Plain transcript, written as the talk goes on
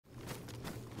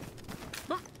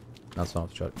That's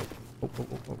not a shot. Oh, oh,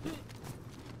 oh, oh. Yeah,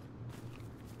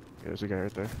 there's a guy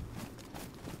right there.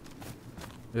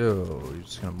 Yo, you're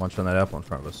just gonna munch on that apple in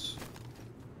front of us.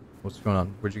 What's going on?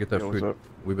 Where'd you get that Yo, what's food? up?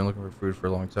 We've been looking for food for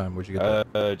a long time. Where'd you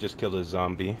get that? Just killed a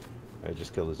zombie. I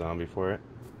just killed a zombie for it.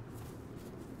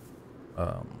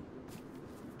 I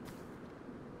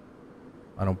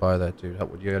don't buy that, dude.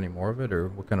 Would you get any more of it, or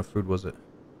what kind of food was it?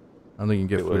 I don't think you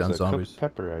can get food on zombies. Cooked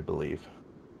pepper, I believe.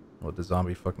 What, the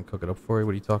zombie fucking cook it up for you?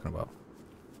 What are you talking about?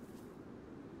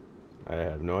 I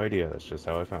have no idea. That's just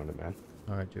how I found it, man.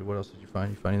 Alright, dude. What else did you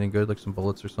find? You find anything good? Like some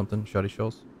bullets or something? Shotty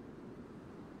shells?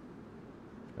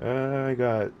 I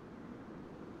got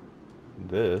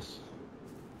this.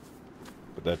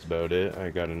 But that's about it.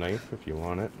 I got a knife if you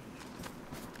want it.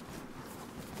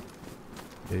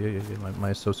 Yeah. My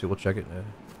associate will check it.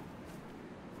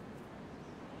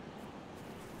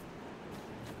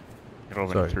 You don't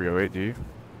have any 308, do you?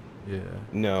 Yeah.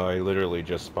 No, I literally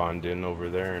just spawned in over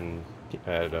there and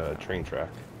at a train track.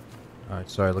 Alright,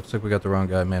 sorry. Looks like we got the wrong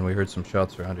guy, man. We heard some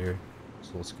shots around here. It's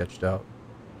a little sketched out.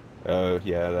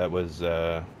 Yeah, that was,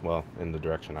 well, in the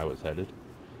direction I was headed.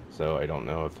 So I don't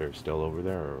know if they're still over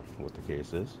there or what the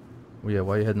case is. Well, yeah,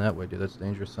 why are you heading that way, dude? That's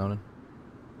dangerous sounding.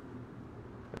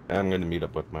 I'm gonna meet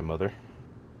up with my mother.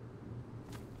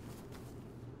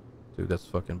 Dude, that's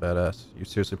fucking badass. You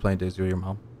seriously playing DayZ with your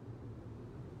mom?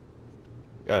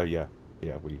 Yeah.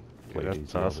 Yeah, we play that's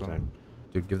DayZ all the time.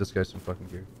 Dude, give this guy some fucking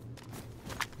gear.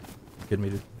 You kidding me,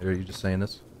 dude? Or are you just saying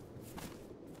this?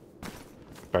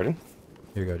 Pardon?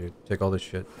 Here you go, dude. Take all this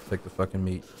shit. Take the fucking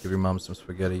meat. Give your mom some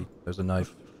spaghetti. There's a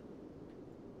knife.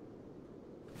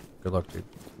 Good luck, dude.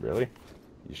 Really?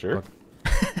 You sure?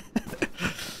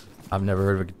 I've never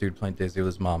heard of a dude playing DayZ with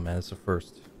his mom, man. It's the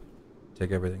first.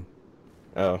 Take everything.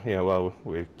 Oh, yeah, well,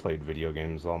 we've played video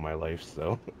games all my life,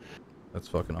 so... That's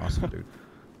fucking awesome, dude.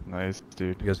 Nice,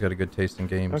 dude. You guys got a good taste in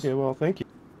games. Okay, well, thank you.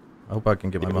 I hope I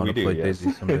can get my mom to play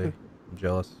DayZ someday. I'm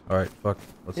jealous. Alright, fuck.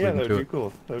 Let's leave into it.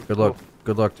 Cool. Good luck.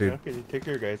 Good luck, dude. Okay, take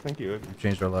care, guys. Thank you. You've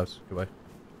changed our lives. Goodbye.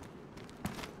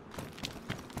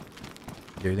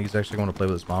 Yeah, you think he's actually going to play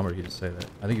with his mom, or did he just say that?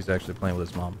 I think he's actually playing with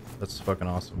his mom. That's fucking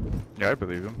awesome. Yeah, I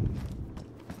believe him.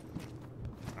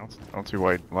 I don't see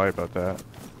why he'd lie about that.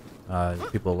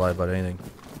 People lie about anything.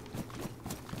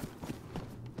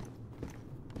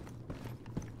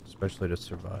 Especially to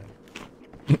survive.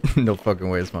 No fucking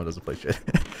way his mom doesn't play shit.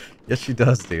 Yes, she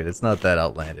does, dude. It's not that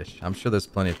outlandish. I'm sure there's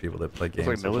plenty of people that play games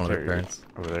with with one of their military parents.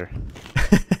 over there.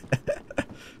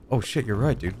 Oh shit, you're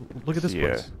right, dude. Look at this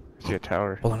place. I see a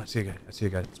tower. Hold on, I see a guy.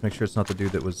 Let's make sure it's not the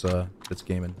dude that was that's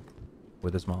gaming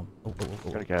with his mom. Oh.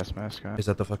 Got a gas mask on. Is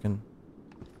that the fucking...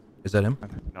 Is that him?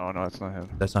 No, that's not him.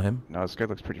 That's not him? No, this guy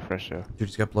looks pretty fresh though. Dude,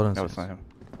 he's got blood on his No, face. it's not him.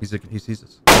 He sees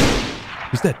us.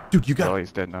 He's dead. Dude, you got Oh, him.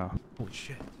 he's dead now. Holy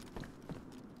shit.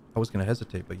 I was gonna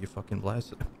hesitate, but you fucking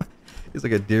blasted him. He's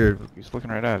like a deer. He's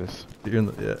looking right at us. Deer in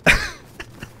the... Yeah.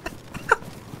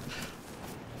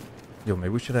 Yo, maybe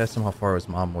we should ask him how far his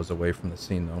mom was away from the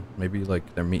scene, though. Maybe,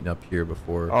 like, they're meeting up here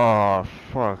before... Oh,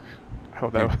 fuck. Oh,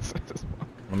 that was...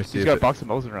 Let me see. He's got a box of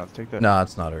Mosin rounds. Take that. Nah,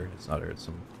 it's not her. It's not her. It's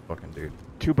some fucking dude.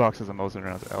 2 boxes of Mosin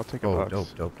rounds. I'll take a box. Oh,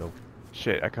 dope.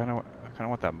 Shit, I kind of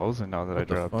want that Mosin now that I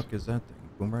dropped. What the fuck is that thing?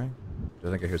 Boomerang?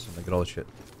 I think I hear something. Get all the shit.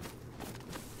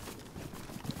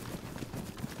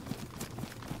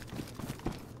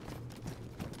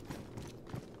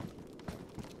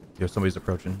 Yo, somebody's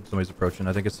approaching.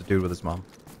 I think it's the dude with his mom.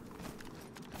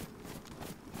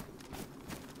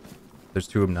 There's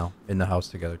 2 of them now in the house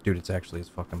together. Dude, it's actually his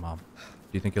fucking mom. Do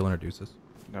you think he'll introduce us?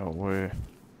 No way.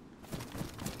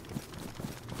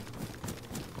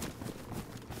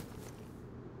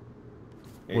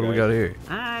 Hey, what do we guys. got here?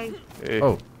 Hi. Hey.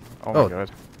 Oh. Oh my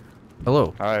god.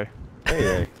 Hello. Hi.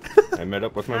 Hey, I met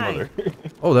up with my Hi. mother.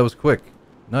 Oh, that was quick.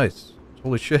 Nice.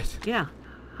 Holy shit. Yeah.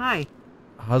 Hi.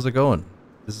 How's it going?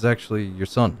 This is actually your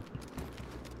son.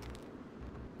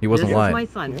 He wasn't This lying. is my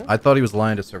son. Yeah. I thought he was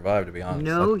lying to survive, to be honest.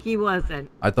 No, he wasn't.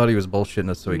 I thought he was bullshitting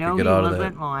us so he No, could get he out of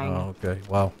wasn't that. lying. Oh, okay.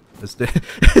 Wow. It's,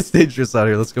 it's dangerous out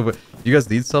here. Let's go. You guys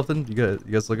need something? You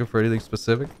guys looking for anything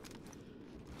specific?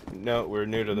 No, we're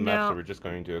new to the map, No. so we're just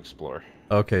going to explore.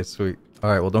 Okay, sweet.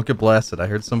 All right, well, don't get blasted. I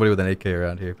heard somebody with an AK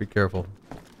around here. Be careful.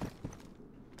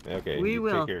 Okay, We you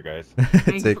will. take care, guys.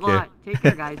 Thanks Take a care. lot. Take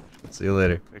care, guys. See you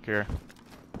later. Take care.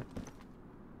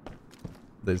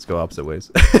 They just go opposite ways.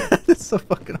 It's so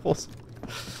fucking wholesome.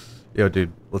 Yo,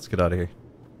 dude, let's get out of here.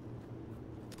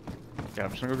 Yeah, I'm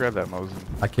just gonna go grab that Mosin.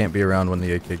 I can't be around when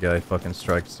the AK guy fucking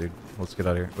strikes, dude. Let's get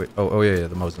out of here. Wait. Oh yeah,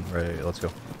 the Mosin. Right, yeah, let's go.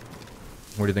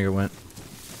 Where do you think it went?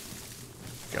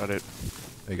 Got it.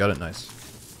 You got it, nice.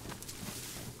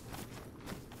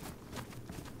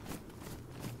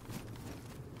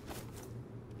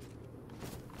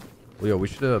 Leo, we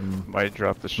should Might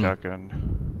drop the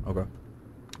shotgun. Okay.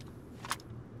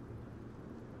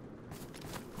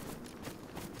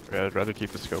 Yeah, I'd rather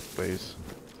keep the scope, please.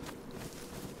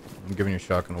 I'm giving your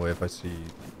shotgun away if I see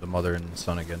the mother and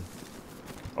son again.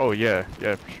 Oh yeah,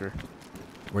 yeah, for sure.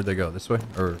 Where'd they go? This way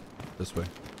or this way?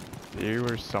 You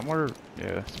were somewhere,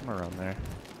 yeah, somewhere around there.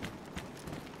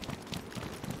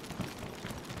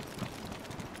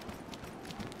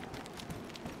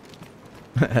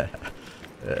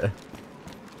 Yeah.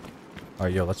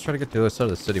 Alright, yo, let's try to get to the other side of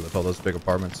the city with all those big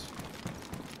apartments.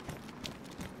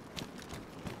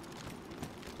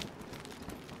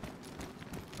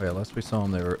 Oh yeah, last we saw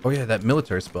them, they were... Oh yeah, that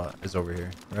military spot is over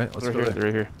here, right? Let's They're go here, there. they're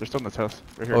right here. They're still in this house.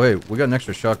 Right here. Oh wait, we got an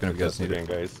extra shotgun if you guys Yes, need it.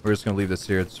 again, guys. We're just gonna leave this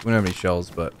here. We don't have any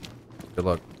shells, but good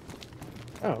luck.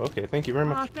 Oh, okay. Thank you very Oh,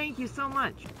 much. thank you so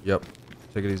much. Yep.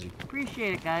 Take it easy.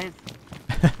 Appreciate it, guys.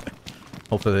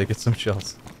 Hopefully they get some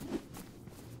shells.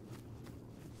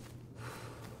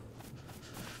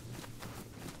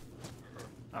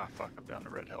 Ah, fuck, I'm down to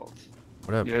red health.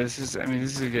 What happened? Yeah, this is a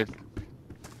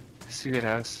good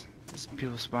house. There's some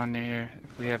people spawn near here.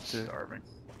 If we have to Starving.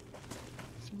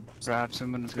 rob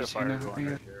someone with Let's get a fire Machina, going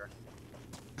yeah. right here.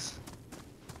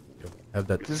 Yo, have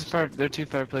that. This is part. They're two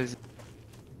fireplaces.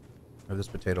 Have this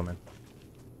potato man.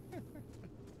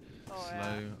 Oh,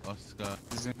 yeah. Slow, Oscar.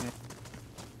 Is in here.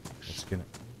 Let's skin it.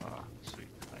 Ah, sweet.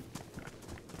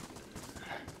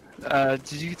 Thank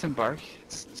Did you get some bark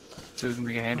so we can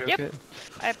make a hand Yep. kit?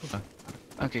 I,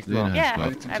 Okay, Very cool. nice, yeah,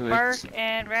 Bob. Get some I twigs. bark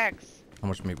and rags. How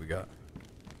much meat we got?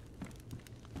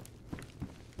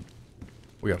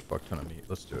 We got a fuck ton of meat.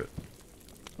 Let's do it.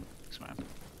 Thanks, man.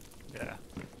 Yeah,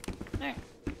 Alright.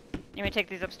 You may take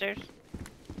these upstairs.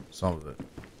 Some of it.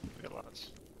 we got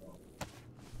lots.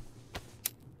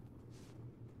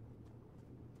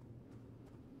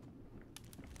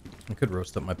 I could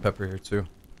roast up my pepper here too.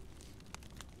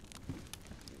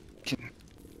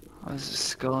 Oh, there's a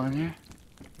skull in here.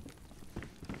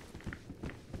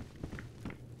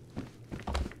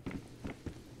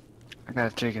 I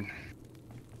got a chicken.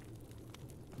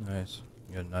 Nice.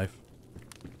 You got a knife?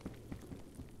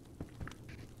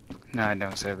 No, I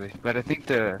don't, sadly. But I think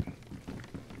I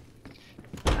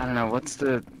don't know, what's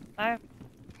the I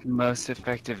most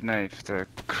effective knife? The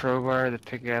crowbar, the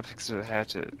pickaxe, or the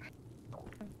hatchet?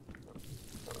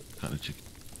 Got the chicken.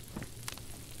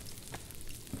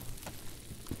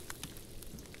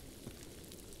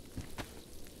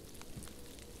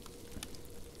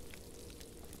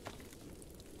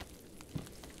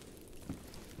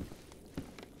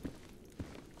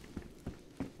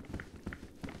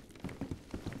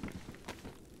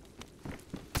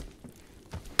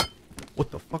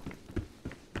 What the fuck?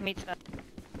 meat's up.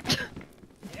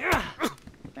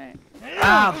 Alright.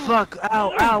 Ah, fuck!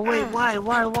 Ow, ow, wait,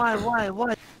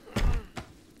 why?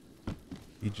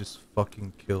 He just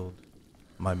fucking killed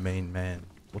my main man.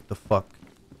 What the fuck?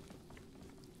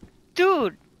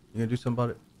 Dude! You gonna do something about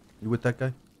it? You with that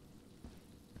guy?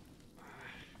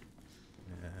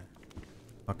 Yeah.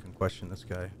 Fucking question this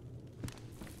guy.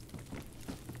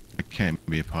 I can't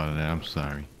be a part of that. I'm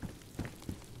sorry.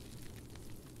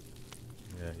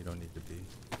 Yeah, you don't need to be.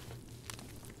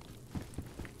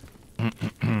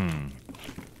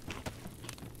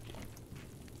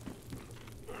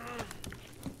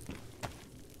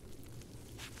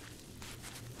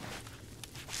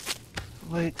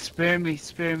 Wait, spare me.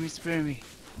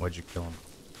 Why'd you kill him?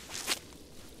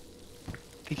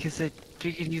 Because I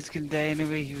figured he was gonna die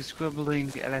anyway, he was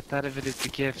scribbling, and I thought of it as a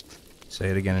gift. Say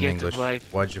it again in Gift of English.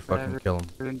 life, Why'd you fucking whatever. kill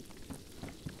him?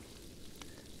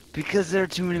 Because there are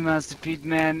too many mouths to feed,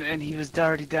 man, and he was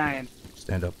already dying.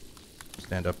 Stand up.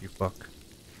 Stand up, you fuck.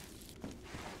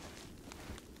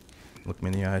 Look me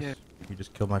in the eyes. Yeah. You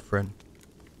just killed my friend.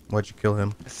 Why'd you kill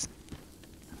him?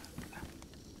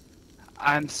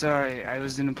 I'm sorry, I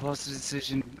was an impulsive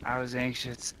decision. I was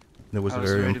anxious. It was I was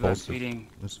very worried about impulsive. feeding.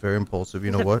 It was very impulsive. You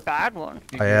It's know a what? bad one.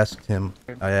 I asked him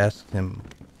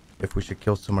if we should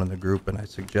kill someone in the group, and I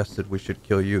suggested we should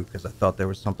kill you because I thought there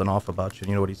was something off about you. And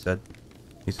you know what he said?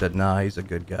 He said, "Nah, he's a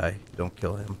good guy. Don't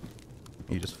kill him."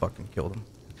 You just fucking killed him.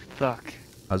 Fuck.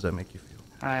 How's that make you feel?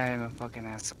 I am a fucking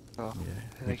asshole. Yeah,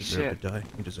 you Like deserve shit. to die.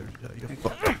 You deserve to die. You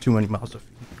fucking too many mouths to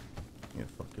feed. You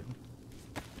fucking.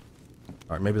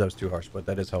 All right, maybe that was too harsh, but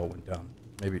that is how it went down.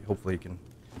 Maybe, hopefully, you can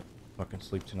fucking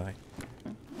sleep tonight.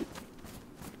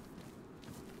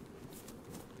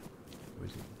 Oh,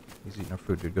 he's eating our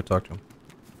food, dude. Go talk to him.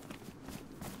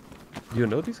 You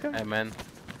know this guy? Hey man,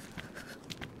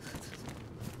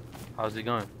 how's it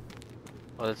going?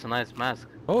 Oh, that's a nice mask.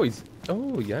 Oh,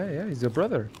 yeah, he's your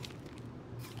brother.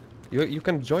 You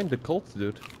can join the cult,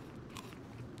 dude.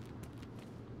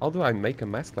 How do I make a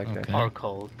mask like that? Okay. Or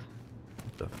cold.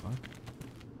 the fuck?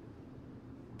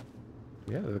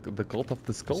 Yeah, the cult of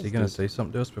the skulls. Is he gonna dude. say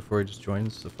something to us before he just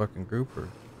joins the fucking group, or?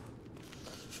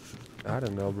 I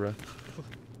don't know, bro.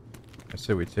 I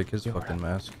say we take his Yo, fucking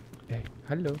mask. Hey,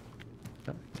 hello.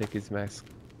 Oh, take his mask.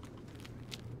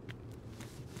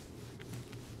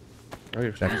 Oh,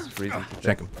 your Check face is him. freezing.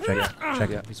 Check him. Check him. Check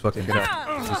him. Yeah. He's fucking. Take it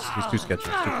out. He's too sketchy.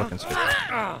 He's too fucking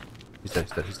sketchy. He's dead.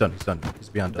 He's dead. He's done. He's done. He's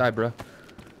beyond Die, done. bro.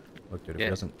 Look, dude. If Yeah. he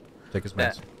doesn't take his Yeah.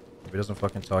 mask, if he doesn't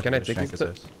fucking talk, Can you I gotta take shank his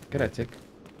his stuff? ass. Can I take?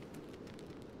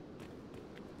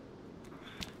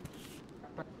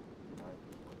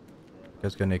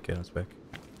 Guys got naked on his back.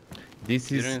 This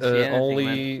You is didn't see anything,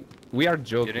 only. We are You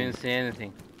joking. didn't see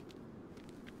anything.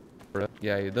 Bro.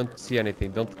 Yeah, you don't see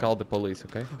anything. Don't call the police,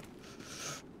 okay?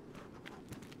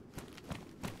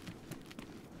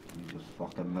 You just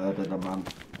fucking murdered a man.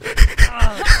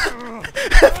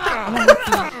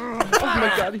 Oh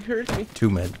my god, he hurt me. Two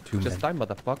men. Two men. Just die,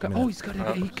 motherfucker. Give me Oh, that. he's got an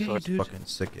So AK, it's dude. fucking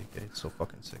sick, AK. It's so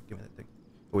fucking sick. Give me that thing.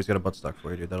 Oh, he's got a butt stock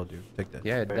for you, dude. That'll do. Take that.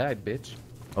 Yeah, it died, bitch.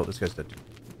 Oh, this guy's dead, dude.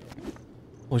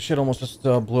 Holy shit, almost just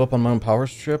blew up on my own power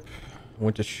strip.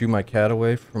 Went to shoo my cat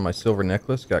away from my silver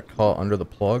necklace. Got caught under the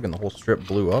plug, and the whole strip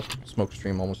blew up. Smoke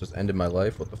stream almost just ended my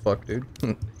life. What the fuck, dude?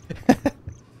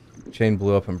 Chain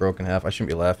blew up and broke in half. I shouldn't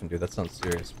be laughing, dude. That sounds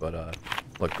serious, but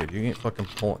look, dude, you ain't fucking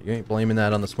you ain't blaming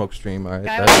that on the smoke stream, all right?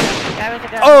 Guy with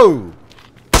a gun. Oh!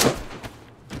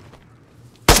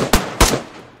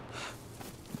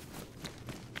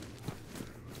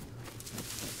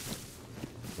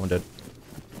 One dead.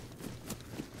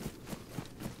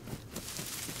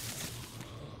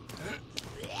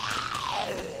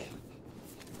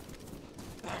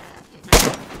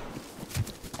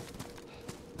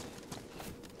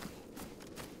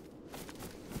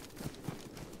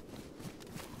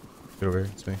 Get over here,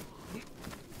 it's me.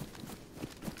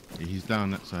 Yeah, he's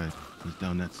down that side. He's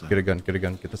down that side. Get a gun, get a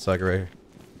gun, get the Saga right here.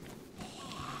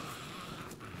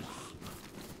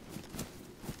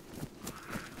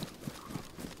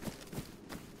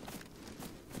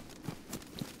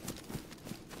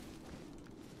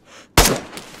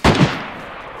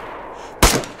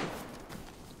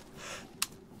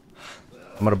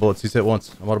 I'm out of bullets, he's hit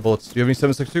once. I'm out of bullets. Do you have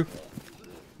any 7.62?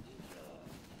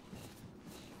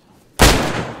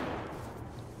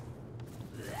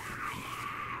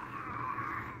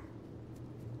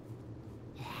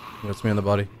 That's me on the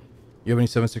body. You have any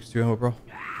 7.62 ammo, bro?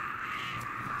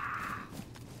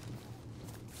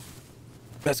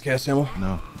 Best gas ammo?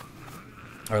 No.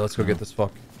 Alright, let's go get this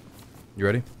fuck. You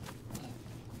ready?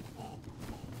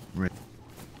 Ready.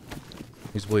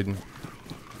 He's bleeding.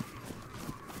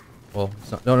 Well,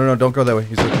 it's not. No, no, no, don't go that way.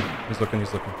 He's looking. He's looking,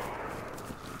 he's looking.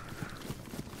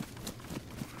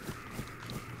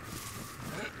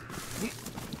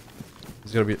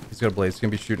 He's got a blaze. He's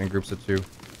gonna be shooting in groups of 2.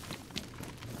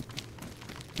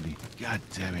 God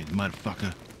damn it,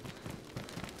 motherfucker.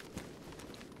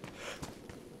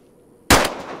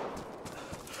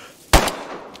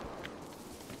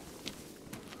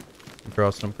 I'm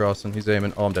crossing, I'm crossing. He's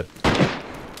aiming. Oh, I'm dead.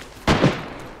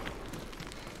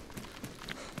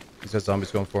 He's got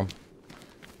zombies going for him.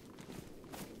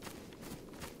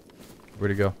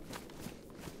 Where'd he go?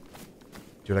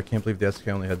 Dude, I can't believe the SK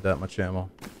only had that much ammo.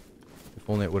 If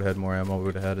only it would have had more ammo, we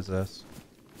would have had his ass.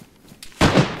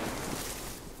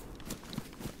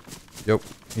 Yep,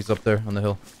 he's up there on the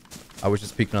hill. I was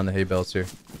just peeking on the hay bales here.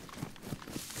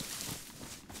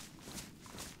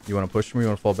 You want to push him or you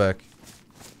want to fall back?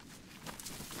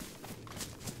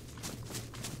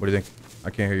 What do you think?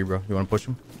 I can't hear you, bro. You want to push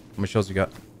him? How many shells you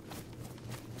got?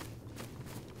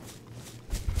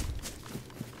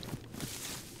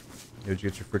 Yo, did you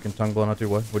get your freaking tongue blown out, dude?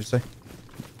 What? What'd you say?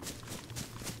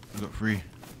 I got 3.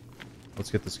 Let's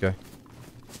get this guy.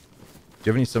 Do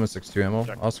you have any 7.62 ammo,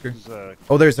 Jack, Oscar? who's,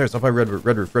 Oh, there's. Up by red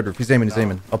roof. He's aiming, he's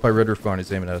aiming. Up by red roof, going.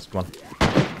 He's aiming at us. Come on.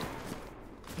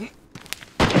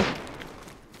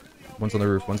 One's on the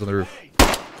roof. One's on the roof.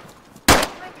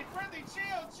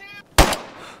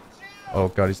 Oh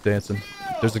god, he's dancing.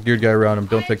 There's a geared guy around him.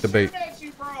 Don't take the bait.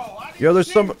 Yo,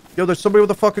 there's somebody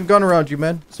with a fucking gun around you,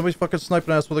 man. Somebody's fucking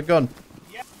sniping us with a gun.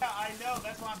 Yeah, I know.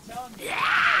 That's what I'm telling you.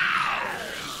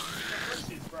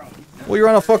 Well, you're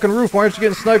on a fucking roof. Why aren't you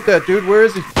getting sniped at, dude? Where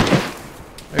is he?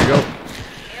 There you go.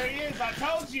 There he is. I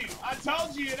told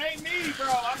you. It ain't me, bro.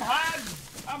 I'm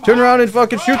hiding. Turn around and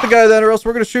fucking shoot the guy then, or else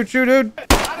we're gonna shoot you, dude. I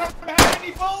don't have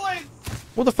any bullets.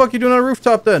 What the fuck are you doing on a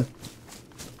rooftop then?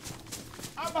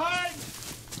 I'm hiding.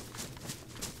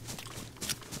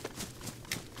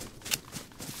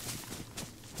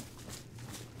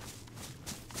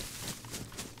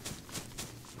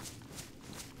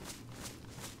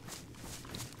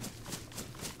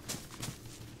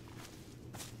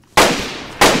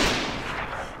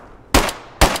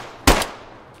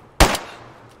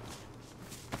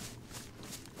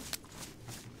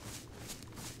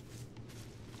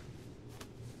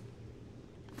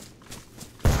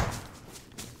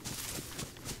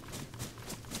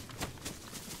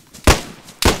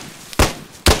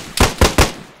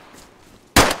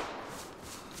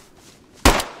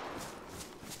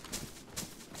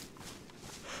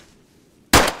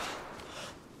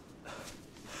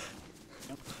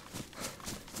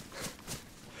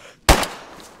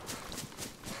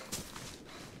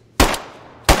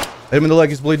 Hit him in the leg.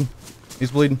 He's bleeding.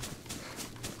 He's bleeding.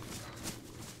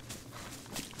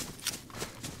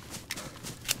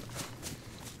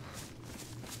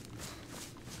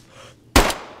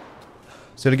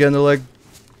 Hit again in the leg.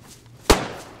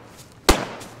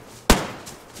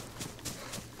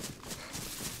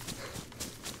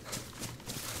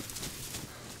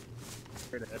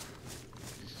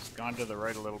 He's gone to the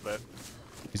right a little bit.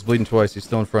 He's bleeding twice. He's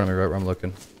still in front of me right where I'm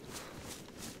looking.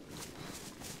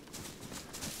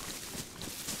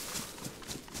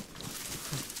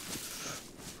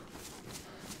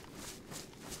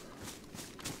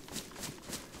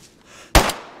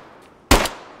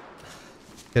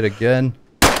 Hit again.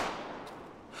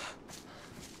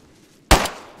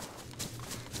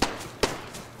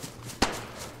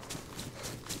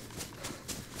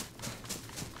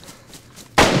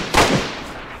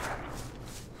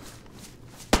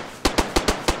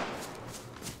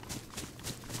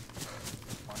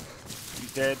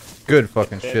 He's dead. Good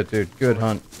fucking shit, dude. Good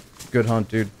hunt. Good hunt,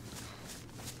 dude.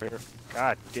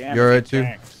 God damn. You alright, too?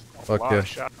 Thanks. Fuck Lot yeah. of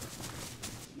shot.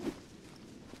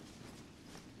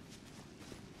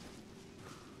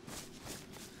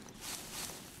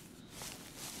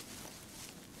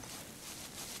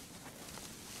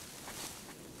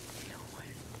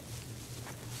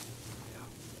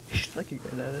 He's looking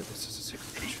good at it. This is a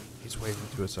secret mission. He's waving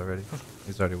to us already.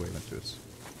 He's already waving to us.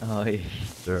 Oh, yeah.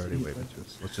 They're already waving to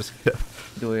us. Let's just...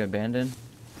 Do we abandon?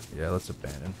 Yeah, let's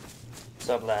abandon. What's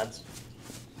up, lads?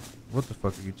 What the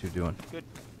fuck are you two doing?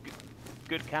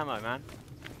 Good camo, man.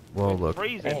 Well, look.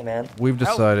 Freezing. Hey, man. We've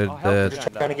decided that...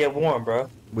 Just trying to get warm, bro.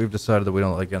 We've decided that we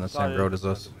don't like getting on the same road as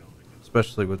us.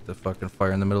 Especially with the fucking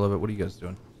fire in the middle of it. What are you guys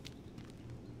doing?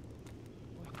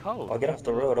 Cold. I'll get off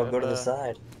the road. I'll go to the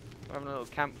side. Having a little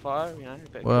campfire, you know, a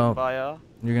bit Well, of fire.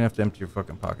 you're gonna have to empty your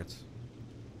fucking pockets.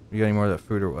 You got any more of that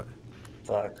food or what?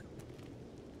 Fuck.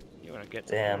 You wanna get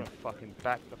Damn. You wanna fucking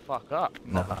back the fuck up,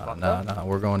 Nah, motherfucker. nah.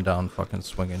 We're going down fucking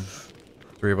swinging.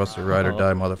 3 of us are ride or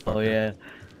die, motherfucker. Oh, yeah.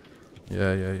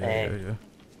 Yeah.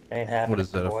 Ain't happening. What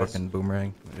is that, a boys. fucking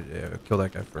boomerang? Yeah, kill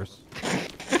that guy first.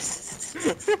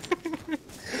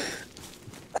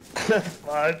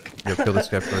 Fuck. Yo, kill this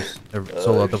guy first.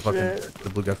 Solo out the fucking... the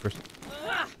blue guy first.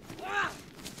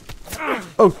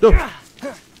 Oh, no!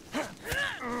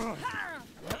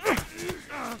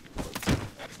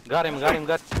 Got him.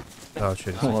 Oh,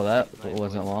 shit. Well, that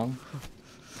wasn't long.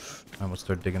 I almost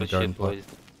started digging a Good garden shit, plot. boys.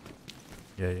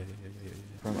 Yeah.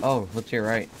 Oh, look to your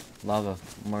right. Lava.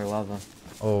 More lava.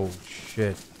 Oh,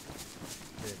 shit.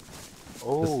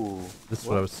 Oh. This is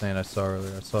what I was saying I saw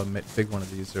earlier. I saw a big one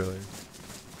of these earlier.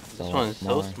 This one's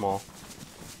so small.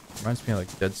 Reminds me of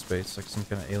like Dead Space, like some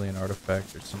kind of alien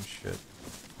artifact or some shit.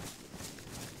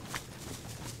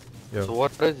 Yo, So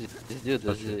what does this do?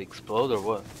 Does touch it explode or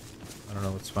what? I don't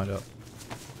know, let's find out.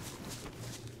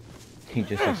 He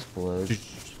just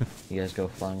explodes. You guys go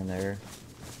flying in the air.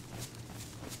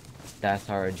 That's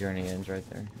how our journey ends right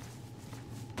there.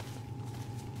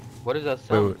 What is that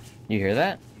sound? Wait. You hear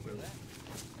that?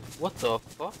 What the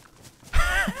fuck?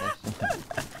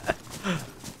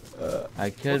 I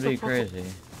could be crazy.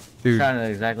 Dude. Sounded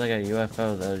exactly like a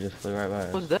UFO though, just flew right by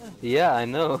What's us. that? Yeah, I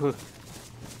know.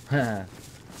 It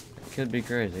could be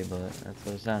crazy, but that's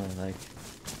what it sounded like.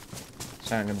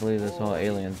 Starting to believe this whole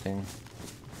alien thing.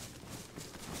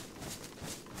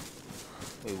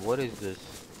 Wait, what is this?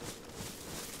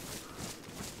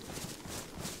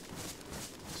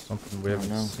 Something we I don't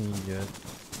haven't know. seen yet.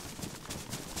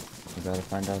 We gotta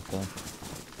find out though.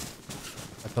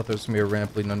 I thought there was gonna be a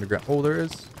ramp leading underground. Oh, there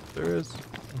is. There is.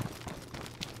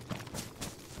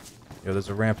 Yo, there's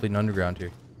a ramp leading underground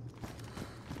here.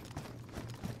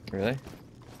 Really?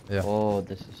 Yeah. Oh,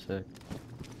 this is sick.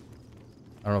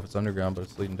 I don't know if it's underground, but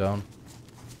it's leading down.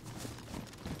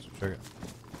 Let's check it.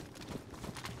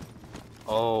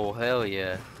 Oh, hell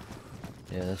yeah.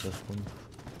 Yeah, that's just cool.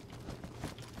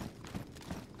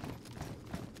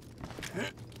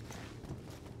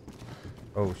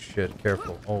 Oh shit,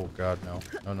 careful. Oh god, no.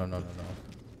 No.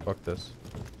 Fuck this.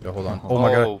 Yo, hold on. Oh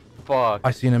my god. Oh, fuck.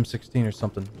 I see an M16 or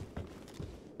something.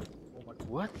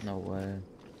 What? No way.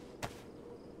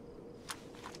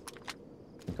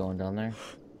 You going down there?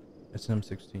 It's an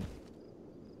M16.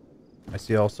 I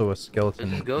see also a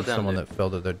skeleton Let's go and down someone there. that fell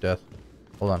to their death.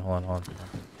 Hold on.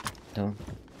 Don't.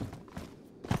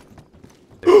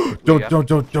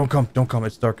 Don't come.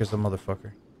 It's dark as a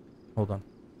motherfucker. Hold on.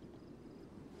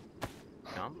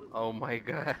 Oh my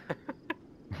god.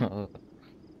 Do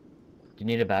you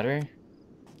need a battery?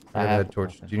 I have a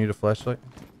torch. okay. Do you need a flashlight?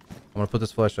 I'm gonna put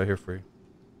this flashlight here for you.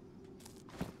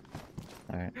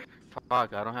 Alright.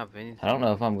 Fuck, I don't have anything. I don't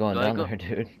know if I'm going Should I down go- there,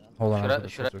 dude. Hold on. Should I'll I, put the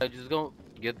should I flashlight. just go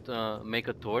get make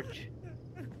a torch?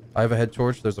 I have a head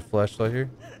torch. There's a flashlight here,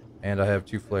 and I have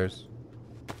 2 flares.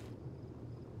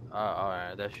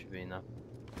 Alright, that should be enough.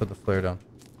 Put the flare down.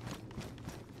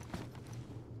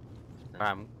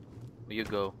 You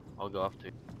go. I'll go after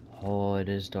you. Oh, it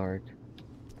is dark.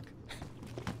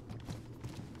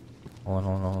 Hold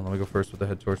on. Let me go first with the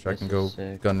head torch. I This can is go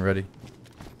sick. gun ready.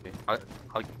 Okay.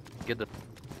 I'll get the.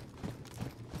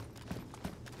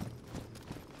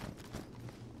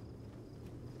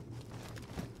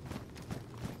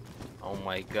 Oh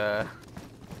my god.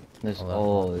 This Hold on.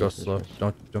 oh, Go this is slow. just-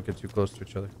 Don't get too close to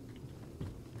each other.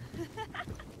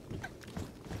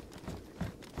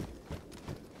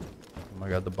 Oh my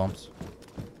god, the bumps.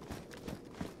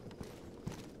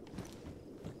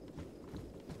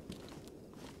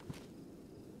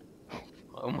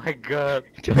 Oh my god.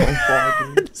 Don't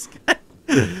fall,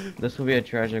 dude. This will be a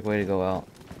tragic way to go out.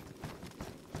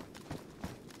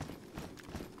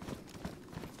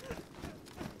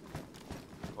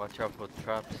 Watch out for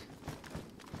traps.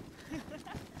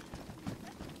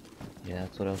 Yeah,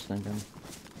 that's what I was thinking.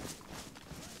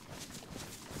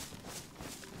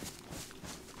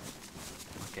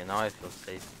 Okay, now I feel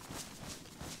safe.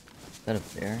 Is that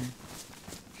a bear?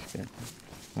 Just kidding.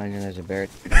 Imagine there's a bear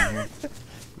down here.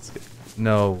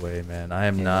 No way, man. I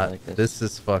am Yeah, not. like this. this.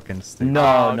 Is fucking stupid.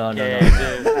 No, no.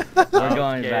 We're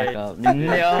going Okay. back up.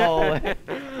 No.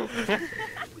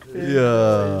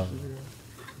 Yeah.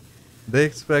 They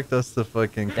expect us to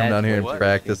fucking come That's down here and what-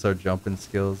 practice our jumping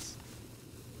skills.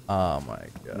 Oh my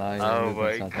god. No, your Oh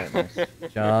movement's my not that god.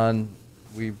 nice. John,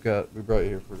 we brought you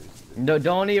here for a reason. No,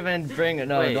 don't even bring it.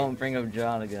 No, Wait. don't bring up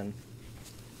John again.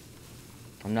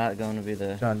 I'm not going to be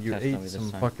the. John, you test dummy ate this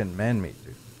some time. fucking man meat,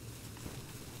 dude.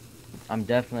 I'm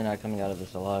definitely not coming out of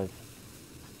this alive.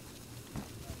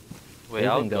 Wait, You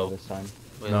I'll can go go. this time.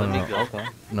 Wait, No, let no. me go. Okay.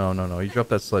 No. You dropped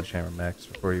that sledgehammer, Max,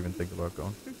 before you even think about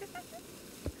going.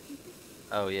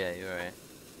 Oh yeah, you're right.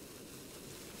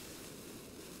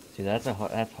 See, that's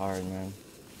hard, man.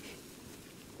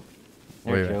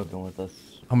 Wait, They're wait. joking with us.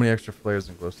 How many extra flares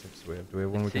and glow sticks do we have? Do we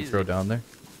have one we It's can throw easy. down there?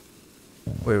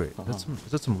 Wait. Uh-huh. Is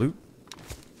that some loot?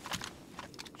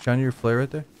 Shine your flare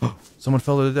right there. Someone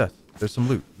fell to their death. There's some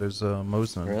loot. There's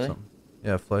Mosin or Really? something.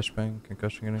 Yeah, flashbang,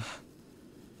 concussion grenade.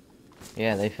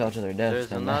 Yeah, they fell to their death,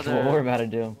 There's and that's what another- we're about to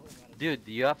do. Dude,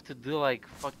 you have to do like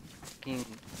fucking.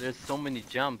 There's so many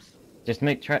jumps. Just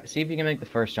see if you can make the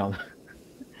first jump.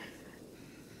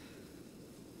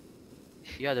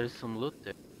 Yeah, there's some loot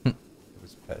there. It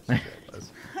was patchy.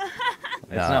 It's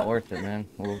Nah. not worth it, man.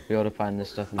 We'll be able to find this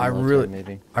stuff in the I military, really,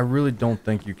 maybe. I really don't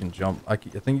think you can jump. I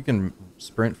think you can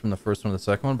sprint from the first one to the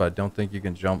second one, but I don't think you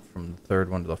can jump from the third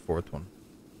one to the fourth one.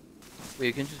 Wait,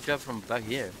 you can just jump from back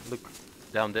here. Look,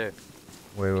 down there.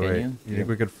 Wait. you? You think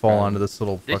we could fall Um, onto this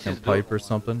little this fucking is pipe or doable.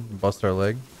 something and bust our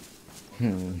leg?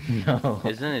 No.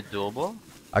 Isn't it doable?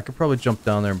 I could probably jump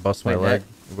down there and bust my Wait, leg.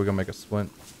 that- We're gonna make a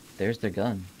splint. There's the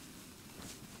gun.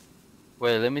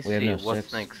 Wait, let me We have see. no What's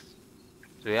six. next?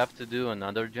 Do we have to do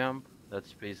another jump?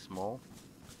 That's pretty small.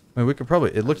 I mean, we could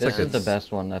probably. It looks This like is it's the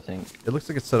best one, I think. It looks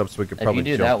like it's set up so we could If probably you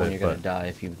do jump that one, it, you're gonna but die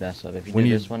if you mess up. If you we do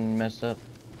need- this one and mess up,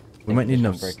 we might need this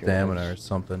enough one break your stamina or legs.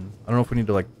 something. I don't know if we need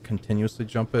to like continuously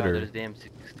jump it Oh, or. there's the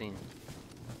M16.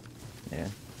 Yeah.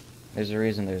 There's a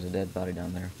reason there's a dead body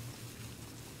down there.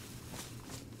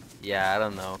 Yeah, I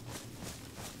don't know.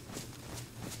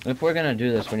 If we're gonna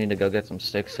do this, we need to go get some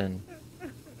sticks and.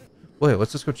 Wait,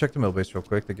 let's just go check the mill base real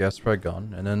quick. The gas is probably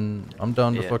gone, and then I'm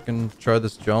down to Yeah. fucking try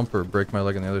this jump or break my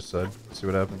leg on the other side. See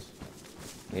what happens.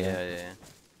 Yeah.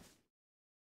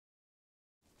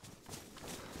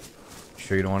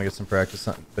 Sure you don't want to get some practice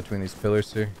between these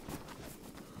pillars here?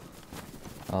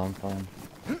 Oh, I'm fine.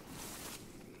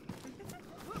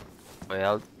 Wait,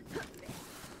 I'll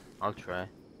try.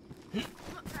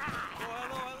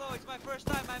 Hello, it's my first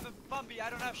time. I'm a Bambi. I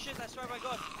don't have shit, I swear by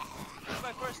God. It's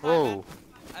my first time, Whoa. man.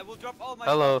 I will drop all my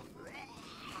Hello. stuff.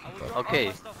 I will drop Okay,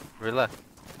 all my stuff. relax.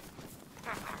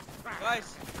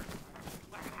 Guys.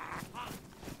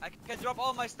 I can drop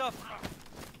all my stuff.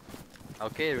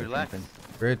 Okay, relax.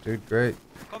 Great, dude, great.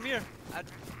 Come here.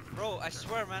 Bro, I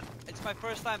swear, man. It's my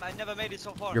first time. I never made it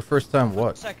so far. Your first time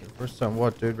what? Second. Your first time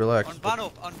what, dude? Relax. On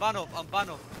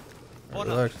Banov.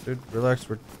 Relax, dude. Relax.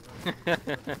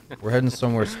 We're heading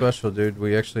somewhere special, dude.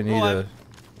 We actually need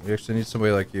we actually need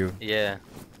somebody like you. Yeah.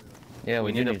 Yeah,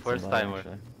 we do need a first somebody, timer.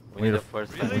 actually. We need a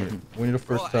first Really? timer. We need a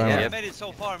first Bro, I timer. never made it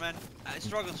so far, man. I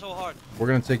struggled so hard. We're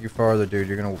gonna take you farther, dude.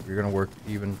 You're gonna work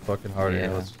even fucking harder. Yeah.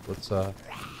 Let's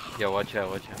Yeah, watch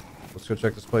out. let's go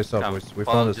check this place out, Come, boys. We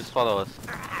follow, found just this. follow us.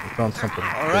 We found something.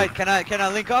 All right, can I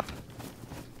link up?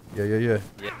 Yeah. Yeah.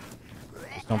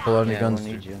 Just don't pull out any Yeah, guns,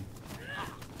 we'll need dude. you.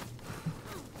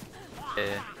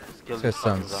 Yeah. Just kill This guy these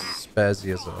fucking sounds zombies.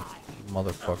 spazzy as a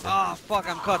motherfucker. Ah, fuck,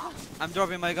 I'm cut. I'm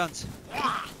dropping my guns.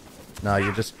 Nah,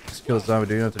 you just kill the zombie,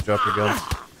 dude. You don't have to drop your guns.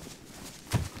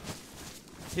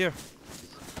 Here.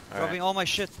 Dropping all my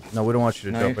shit. No, we don't want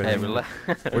you to drop Hey, anything. relax.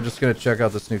 We're just gonna check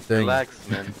out this new thing. Relax,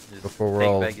 man. Just before we're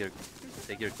all. take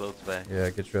your clothes back. Yeah,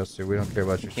 get dressed, dude. We don't care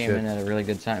about You your came shit. in at a really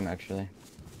good time, actually.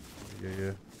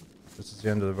 Yeah. This is the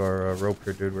end of our rope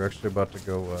here, dude. We're actually about to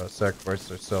go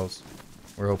sacrifice ourselves.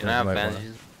 We're hoping Can I you have might want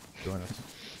bandages? to join us.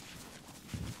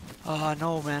 Ah,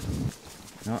 no, man.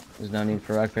 No, there's no need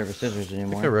for rock, paper, scissors I think I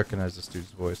anymore. recognize this dude's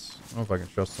voice. I don't know if I can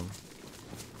trust him.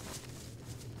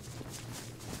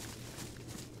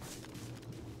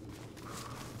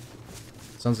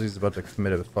 Sounds like he's about to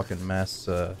commit a fucking mass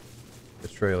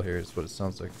betrayal here, is what it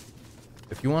sounds like.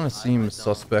 If you want to seem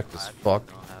suspect as fuck,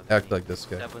 act like this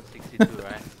guy. 762,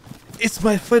 right? It's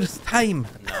my first time!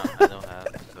 No, I don't have.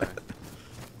 Sorry.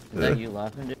 Is that you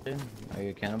laughing, dude? Are you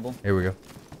a cannibal? Here we go.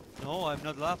 No, I'm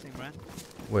not laughing, man.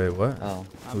 Wait, what? Oh,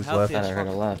 Who's healthy laughing? thought I heard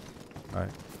a laugh.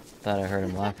 Alright. Thought I heard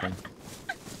him laughing.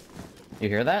 You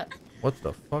hear that? What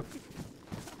the fuck?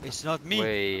 It's not me.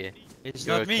 Wait, It's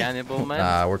you're not a me. cannibal, man?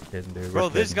 Nah, we're kidding, dude. Bro, We're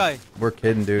this kidding. guy. We're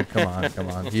kidding, dude. Come on, come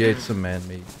on. He ate some man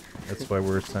meat. That's why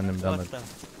we're sending him down What the... the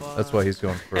fuck? That's why he's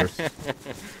going first.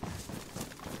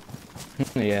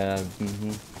 Yeah.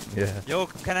 Yeah. Yo,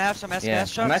 can I have some SKS Yeah.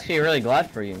 shots? I'm actually really glad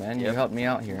for you, man. You Yep. helped me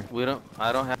out here.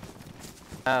 I don't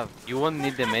have. You won't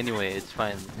need them anyway. It's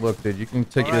fine. Look, dude, you can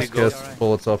take Alright, these go. gas Alright.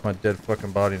 bullets off my dead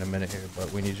fucking body in a minute here,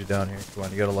 but we need you down here. Come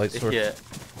on, you got a light sword? Yeah.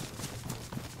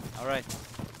 Alright.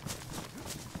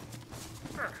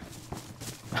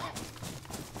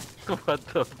 What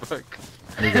the fuck?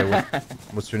 Here you go.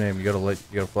 What's your name? You got a light?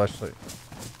 You got a flashlight?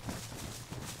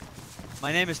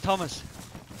 My name is Thomas.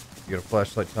 You got a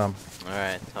flashlight, Tom? All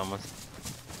right, Thomas.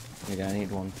 You're gonna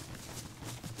need one.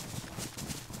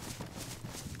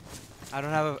 I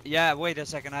don't have a... Yeah, wait a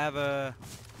second. I have a...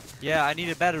 Yeah, I need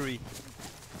a battery.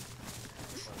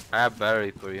 I have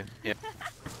battery for you. Yeah.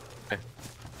 Okay.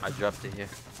 I dropped it here.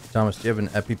 Thomas, do you have an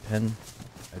EpiPen?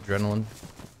 Adrenaline?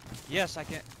 Yes, I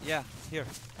can... Yeah, here.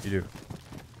 You do.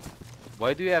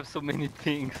 Why do you have so many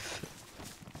things?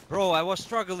 Bro, I was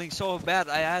struggling so bad.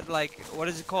 I had like... What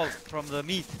is it called? From the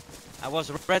meat. I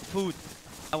was red food.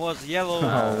 I was yellow.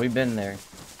 Oh, we've been there.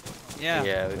 Yeah.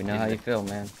 Yeah. We know how you feel,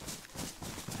 man.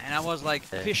 And I was like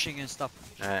fishing and stuff.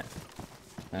 Alright.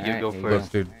 All You right, go here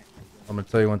first. Look, dude. I'm gonna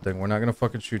tell you one thing. We're not gonna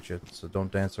fucking shoot you, so don't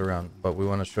dance around. But we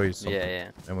want to show you something.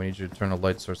 Yeah. And we need you to turn the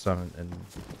light source on and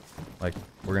like,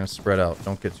 we're gonna spread out.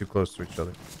 Don't get too close to each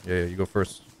other. Yeah, you go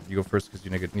first. You go first because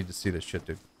you need to see this shit,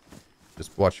 dude.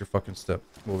 Just watch your fucking step.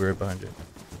 We'll be right behind you.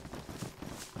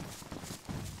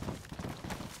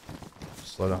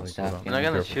 Slow down, slow down. I'm not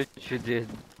gonna Careful. shoot you, dude.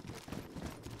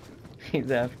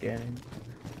 He's Afghan.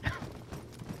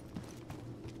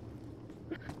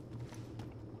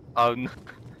 Oh no.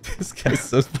 This guy's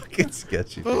so fucking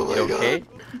sketchy. You okay?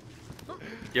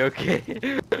 You okay?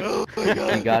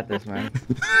 You got this, man.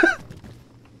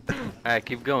 Alright,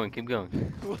 keep going, keep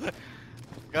going.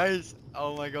 Guys,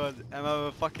 oh my god. Am I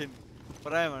a fucking...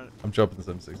 What am I? I'm jumping this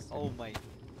M16. Oh my...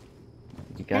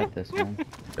 You got this, man.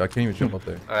 Yeah, I can't even jump up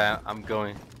there. Alright, I'm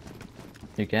going.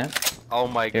 You can? Oh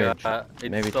my Here, god, it's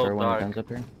maybe so throw one of the dark. guns up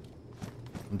here.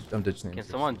 I'm ditching the Can M16.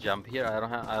 someone jump here?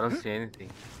 I don't see anything.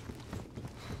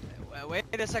 Wait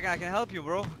a second, I can help you,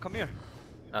 bro. Come here.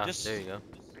 Ah, Just- there you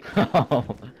go.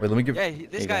 Wait, let me give. Yeah,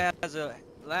 this you guy has a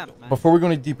lamp, man. Before we go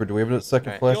any deeper, do we have a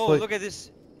second Alright. Yo, flashlight? look at this.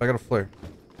 I got a flare.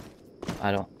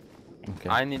 I don't. Okay.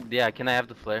 I need, yeah, can I have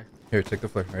the flare? Here, take the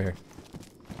flare right here.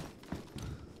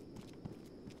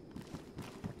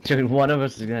 Dude, one of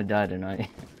us is gonna die tonight.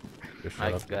 Just shut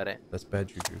I up. got it. That's bad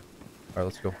juju. Alright,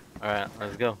 let's go. Alright,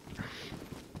 let's go.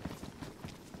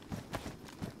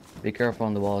 Be careful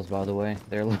on the walls, by the way.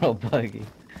 They're a little buggy.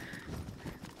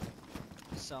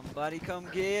 Somebody come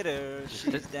get her.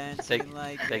 She's Just dancing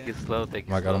like Take a- it slow, take it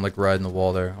Oh my god, slow. I'm like riding the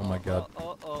wall there. Oh my god.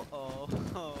 Oh.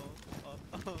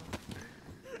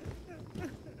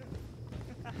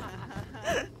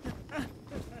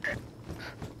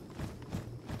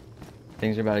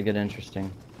 Things are about to get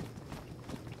interesting.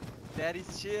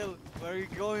 Daddy's chill. Where are you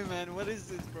going, man? What is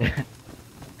this, bro?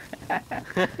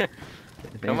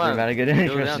 Things are on, about to get go down.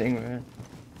 interesting, man.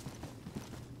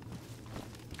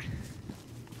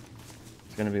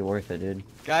 It's gonna be worth it, dude.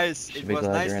 Guys, Should it be was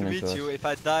glad nice you're to in meet this you. with If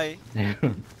I die,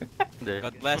 There.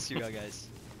 God bless you guys.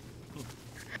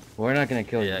 We're not gonna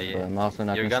kill Yeah, you, yeah. but I'm also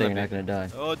not You're gonna say gonna you're not gonna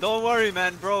die. Oh, don't worry,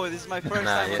 man, bro. This is my first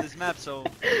Nah, time yeah. on this map, so...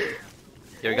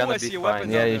 You're Oh, gonna I be see a fine.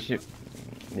 weapon. Yeah, you should.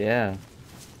 Yeah.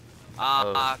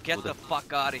 Ah, Oh, get who the the-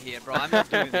 fuck out of here, bro. I'm not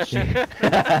doing this shit.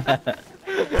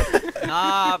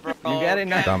 Nah, bro. You got it,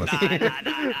 nah. Thomas.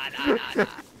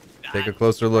 Take a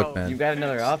closer look, man. You got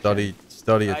another option.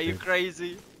 Study it, Are you dude.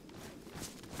 crazy?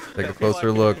 Take a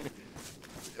closer look.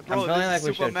 Bro, I'm feeling like this is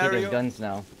we Super should pick his Mario. guns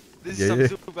now. This Yeah, is some yeah.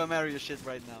 Super Mario shit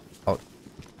right now. Oh,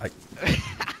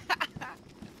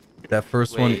 that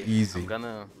first one Wait, easy. I'm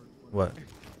gonna What?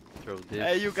 throw this.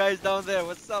 Hey, you guys down there,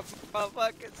 what's up,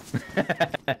 motherfuckers?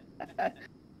 I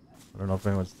don't know if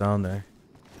anyone's down there.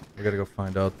 We gotta go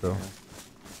find out though.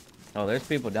 Oh, there's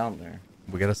people down there.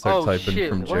 We gotta start Oh typing shit!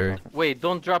 from what? Jerry. Wait,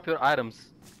 don't drop your items.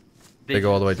 They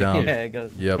go all the way down. Yeah, it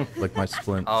goes. Yep, like my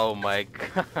splint. Oh my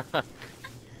god.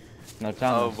 No,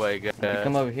 Thomas. Oh my If you god.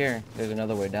 come over here, there's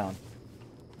another way down.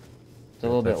 It's a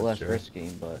little bit That's less sure. risky,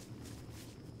 but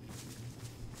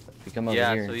if you come over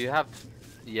Yeah, here, so you have.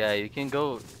 Yeah, you can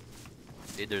go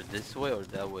either this way or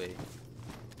that way.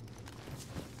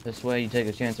 this way you take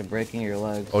a chance of breaking your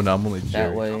legs. Oh no, I'm only Jerry.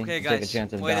 That way Okay, you take a guys,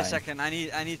 chance of wait dying. a second. I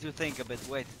need to think a bit.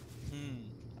 Wait.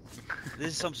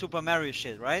 This is some Super Mario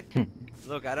shit, right?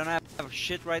 Look, I don't have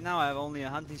shit right now. I have only a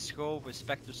hunting scope, a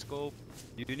spectre scope.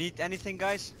 Do you need anything,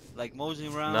 guys? Like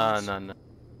mosing rounds? No.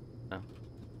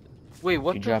 Wait,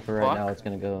 what You the drop it right fuck? now, it's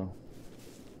gonna go.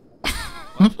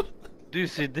 Do you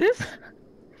see this?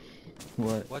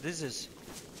 What? What is this?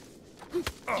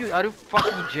 Dude, are you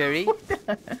fucking Jerry?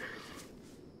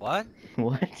 What?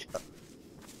 What?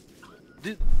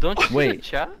 Dude, don't you Wait. see the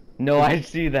chat? No, I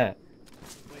see that.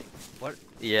 What?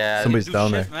 Yeah. Somebody's do down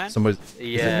shit, there. man. Somebody's.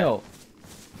 Yeah. No.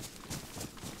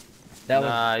 That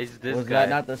Nah, it's this was guy. that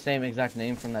not the same exact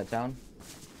name from that town?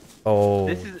 Oh.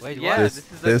 This is Wait, yeah. what? This is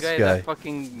the This guy, guy. that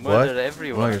fucking What? murdered I'm not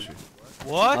everyone. gonna shoot.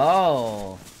 What?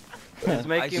 Oh. He's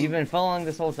making. You've been following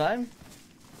this whole time?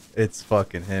 It's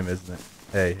fucking him, isn't it?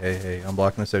 Hey, I'm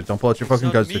blocking the stairs. Don't pull out your It's fucking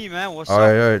not guns. me, dude. man. What's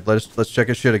Alright, up? let's check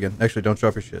his shit again. Actually, don't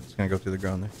drop your shit. It's gonna go through the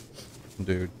ground there.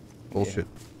 Dude. Bullshit.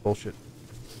 Bullshit.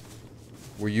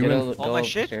 Were you in? All my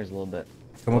shit? Upstairs a little bit.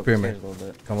 Come Go up here, upstairs man. a little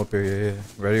bit. Come up here, yeah.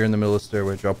 Right here in the middle of the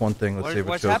stairway. Drop one thing. Let's see if it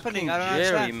What's shows. happening? I don't Jerry,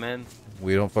 understand. man.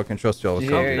 We don't fucking trust y'all.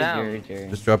 Jerry, down. Jerry.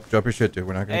 Just drop your shit, dude.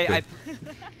 We're not gonna Hey, kill.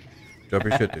 I. Drop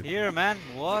your shit, dude. Here, man.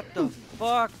 What the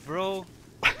fuck, bro?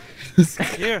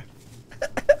 Here.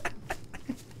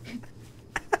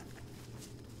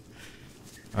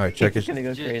 Alright, check his He's gonna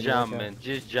go Just crazy. jump, watch out. man.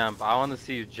 Just jump. I want to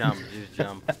see you jump. Just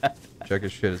jump. check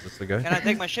his shit. Is this the guy? Can I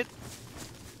take my shit?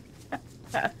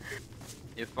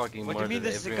 You fucking What do you mean murdered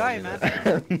this is the everyone guy, in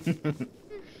that man?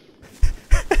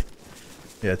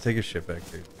 Yeah, take his shit back,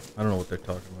 dude. I don't know what they're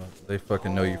talking about. They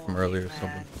fucking know you from earlier or Holy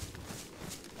something.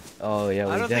 Oh yeah,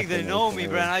 we I don't think they definitely know each me,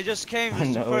 other. Bran. I just came. This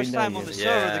is the No, we first know time you. on the Yeah.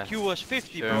 server. The queue was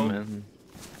 50, Sure, bro. man.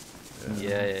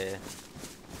 Yeah.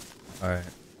 Alright.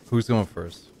 Who's going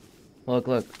first?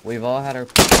 Look, we've all had our.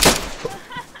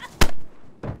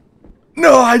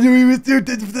 No, I knew he was, dude.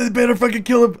 They better fucking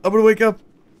kill him. I'm gonna wake up.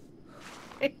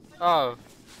 Oh.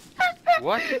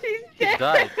 What? He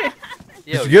died.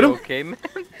 Yo, you get him? Okay, man?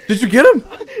 Did you get him?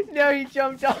 No, he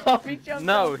jumped off. He jumped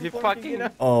No, off. he before fucking. could get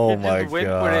up. Oh he my just went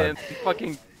for it god. and he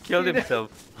fucking killed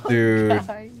himself. Dude.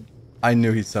 Dying. I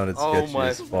knew he sounded Oh sketchy my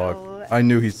as fuck. God. I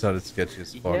knew he sounded sketchy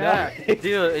as fuck. Yeah,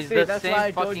 dude, it's See, the that's same why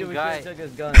I told you fucking we guy. should've took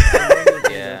his gun. I knew he was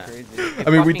gonna Yeah. go crazy. I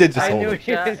mean, we did just I hold knew him.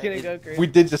 he was gonna go crazy. We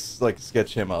did just like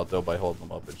sketch him out though by holding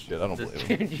him up and shit. I don't believe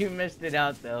him. Dude, you missed it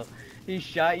out though. He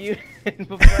shot you, and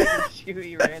before I could shoot,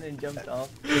 he ran and jumped off.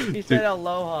 He said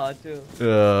aloha too.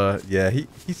 Yeah, he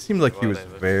seemed like he was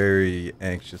Whatever. very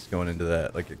anxious going into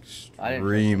that, like I didn't trust him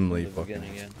extremely from the fucking.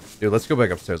 beginning, yeah. Dude, let's go back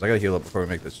upstairs. I gotta heal up before we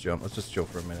make this jump. Let's just chill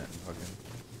for a minute and fucking.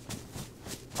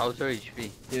 How's your HP?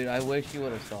 Dude, I wish you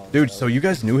would have saw him. Dude, though. so you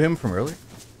guys knew him from earlier?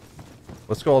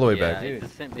 Let's go all the way Yeah, back. Dude,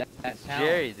 it's the same. that town.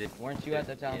 Jerry did. Weren't you at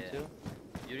the town Yeah. too?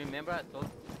 You remember I told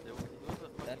there was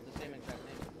a That's the same exact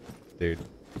name. Dude,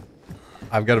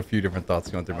 I've got a few different thoughts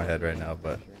going through my head right now,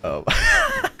 but Yeah.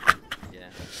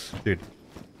 dude,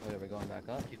 Wait, are we going back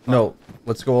up? no,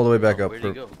 let's go all the way back Oh, up. where'd For,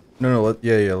 he go? no,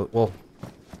 yeah. Well,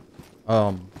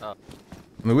 Oh. I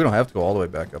mean, we don't have to go all the way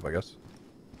back up, I guess.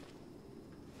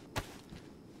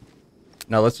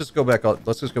 No, let's just go back.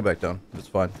 Let's just go back down. It's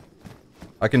fine.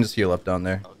 I can just heal up down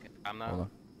there. Okay, I'm not. Hold on.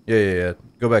 Yeah.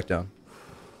 Go back down.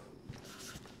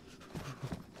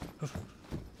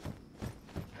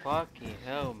 Fucking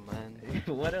hell, man.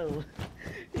 What a...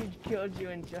 He killed you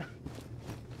and jumped.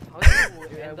 How did you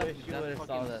Dude, I end up wish with you that would have saw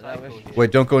fucking that. I psycho wish- shit?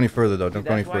 Wait, don't go any further though. Don't See,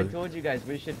 go any that's why I further. told you guys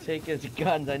we should take his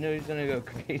guns. I knew he was gonna go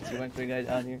crazy once we got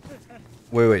down here.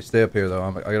 Wait, stay up here though.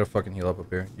 I gotta fucking heal up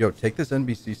here. Yo, take this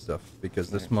NBC stuff because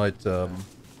this might.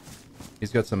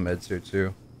 He's got some meds here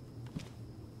too.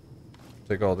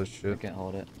 Take all this I shit. can't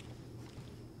hold it.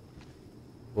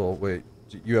 Well, wait.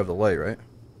 You have the light, right?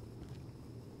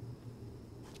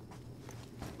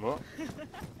 What?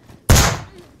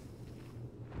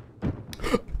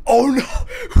 Oh no!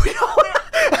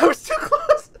 I was too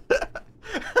close. I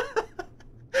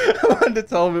wanted to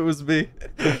tell him it was me.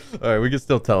 Alright, we can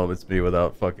still tell him it's me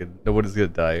without fucking... Nobody's gonna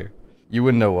die here. You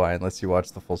wouldn't know why unless you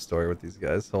watch the full story with these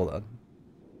guys. Hold on.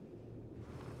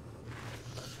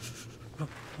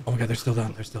 Oh my god, they're still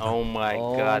down. They're still down. Oh my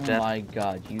god. Oh my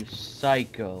god, you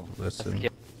psycho. Listen.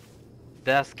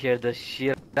 That scared the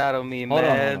shit out of me, Hold on,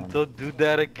 man. hold on. Don't do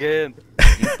that again.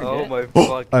 Oh my Oh,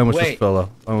 fuck. I almost Wait. just fell off.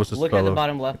 I almost just Look fell at the off.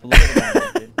 bottom left. Look at the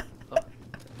bottom left,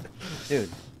 dude. Dude,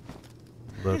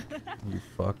 Look, you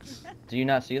fucks. do you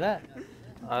not see that?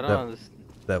 I don't That- understand.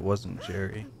 That wasn't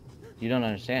Jerry. You don't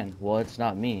understand. Well, it's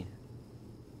not me.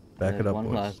 Back There's it up, one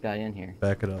boys. last guy in here.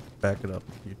 Back it up. Back it up.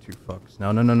 You two fucks.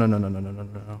 No, no, no, no, no, no, no, no, no,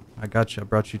 no. I got you. I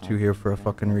brought you two here for a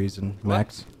fucking reason.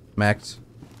 Max. Max.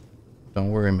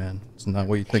 Don't worry, man. It's not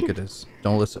what you think it is.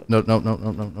 Don't listen. No, no, no,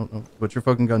 no, no, no, no. Put your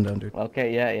fucking gun down, dude.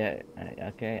 Okay, yeah.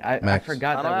 Okay. I Max.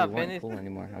 forgot I don't that have we weren't anything. cool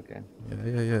anymore. Okay.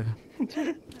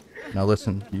 Yeah. Now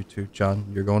listen, you two. John,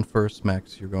 you're going first.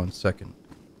 Max, you're going second.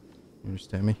 You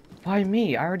understand me? Why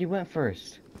me? I already went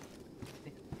first.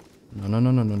 No, no,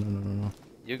 no, no, no, no, no, no, no.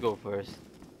 You go first.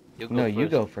 You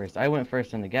go first. I went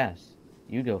first on the gas.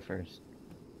 You go first.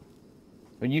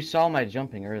 When you saw my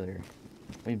jumping earlier,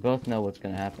 we both know what's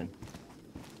gonna happen.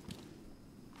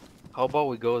 How about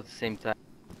we go at the same time?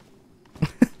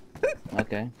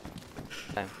 Okay.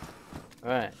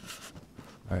 Alright.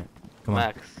 Alright, come on.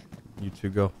 Max, You two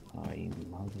go. Oh, you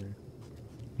mother.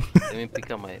 let me pick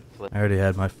up my flip. I already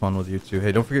had my fun with you two.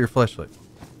 Hey, don't forget your flashlight.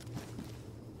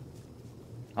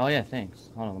 Oh yeah, thanks.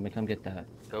 Hold on, let me come get that.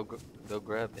 Go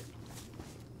grab it.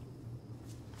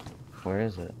 Where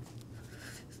is it?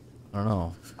 I don't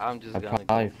know. I'm just I gonna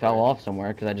probably go fell first. off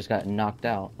somewhere because I just got knocked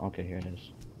out. Okay, here it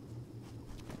is.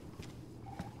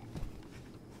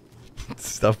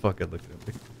 Stop fucking looking at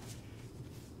me.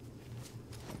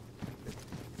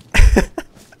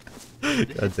 This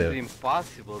God is damn.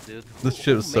 impossible, dude. This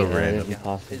shit was so made it? random. It's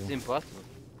impossible. It's impossible.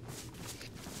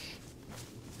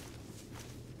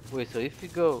 Wait, so if you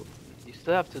go, you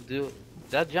still have to do.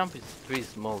 That jump is pretty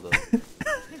small though.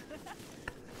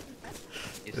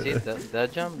 You see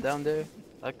that jump down there?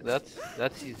 Like that's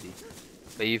easy.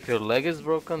 But if your leg is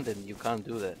broken, then you can't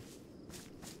do that.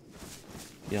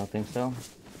 You don't think so?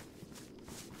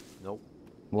 Nope.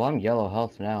 Well, I'm yellow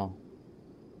health now.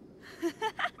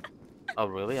 Oh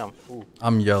really? I'm full.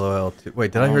 I'm yellow L2.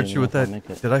 Wait, did I don't hurt even you know with if I'll that? make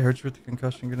it. Did I hurt you with the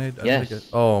concussion grenade? I didn't Yes.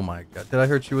 oh my god. Did I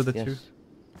hurt you with it too? Yes.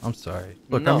 I'm sorry.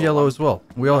 Look, No, I'm yellow as well.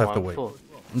 We all no, have to I'm wait. full.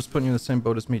 I'm just putting you in the same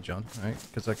boat as me, John. Alright?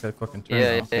 Because I got fucking turned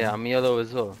Yeah, off. yeah, I'm yellow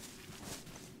as well.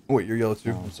 Wait, you're yellow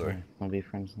too? Oh, I'm sorry. Wanna be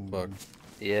friends now? Fuck.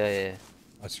 Yeah.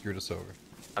 I screwed us over.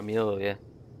 I'm yellow, yeah.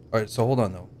 Alright, so hold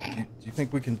on though. Do you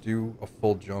think we can do a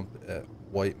full jump at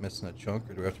white missing a chunk,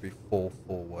 or do we have to be full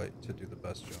white to do the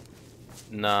best jump?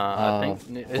 Nah, I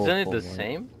think full isn't it the white.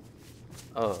 same?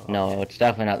 Oh. No, it's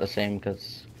definitely not the same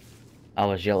because I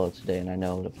was yellow today and I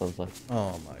know what it feels like.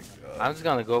 Oh my god. I'm just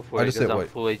gonna go for I it just because hit I'm white.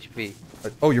 full HP.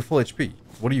 Oh, you're full HP.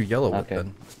 What are you yellow with Okay.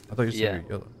 then? I thought you said Yeah. you were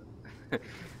yellow.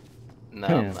 No,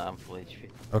 I'm full HP.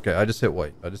 Okay, I just hit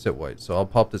white. So I'll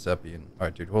pop this epi in.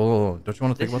 Alright, dude, hold on. Don't you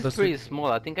want to think This about is this? pretty small.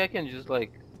 I think I can just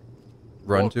like.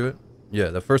 Run Oh. to it? Yeah,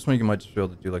 the first one you might just be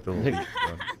able to do like the little run.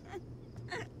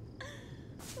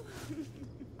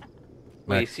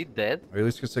 Wait, Max, is he dead? are you at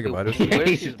least gonna say goodbye to us? Where's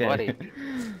He's his dead. body?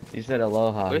 He said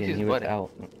aloha Where's and his he was body?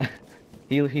 out.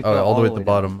 he Oh, fell all the way at the down.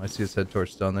 bottom. I see his head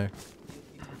torch down there.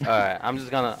 Alright, I'm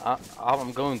just gonna.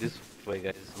 I'm going this way,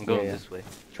 guys. I'm going Yeah. this way.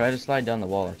 Try to slide down the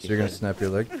wall. Like So you're you gonna said. snap your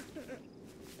leg?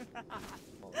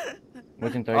 We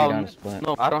can throw you down a splint.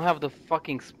 No, I don't have the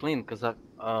fucking splint because I.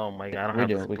 Oh my god, I don't We have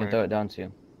do. the We can splint. throw it down to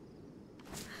you.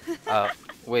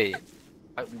 Wait.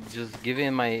 Just give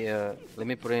it my. Let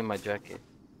me put it in my jacket.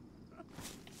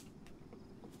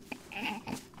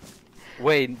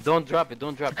 Wait, don't drop it.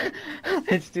 Don't drop it.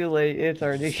 It's too late. It's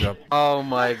already. Shut up. Oh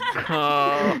my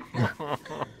god.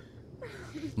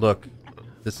 Look,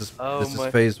 this is Oh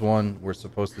my- phase 1. We're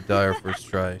supposed to die our first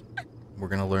try. We're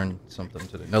gonna learn something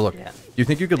today. Now look, Yeah. do you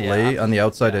think you could Yeah, lay on the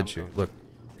outside yeah, edge here? Look,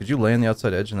 could you lay on the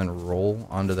outside edge and then roll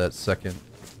onto that second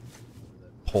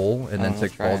pole and then Let's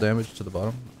take try fall it. damage to the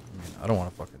bottom? I mean, I don't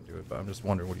want to fucking do it, but I'm just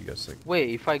wondering what do you guys think?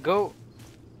 Wait, if I go.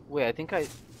 Wait, I think I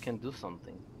can do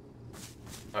something.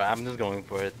 Alright, I'm just going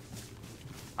for it.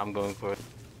 I'm going for it.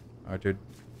 Alright, dude.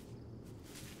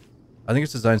 I think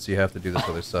it's designed so you have to do this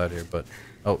other side here, but...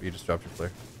 Oh, you just dropped your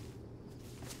flare.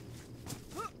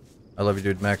 I love you,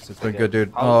 dude. Max, it's been Okay. good,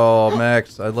 dude. I'll- Oh,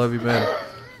 Max, I love you, man.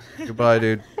 Goodbye,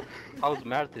 dude. How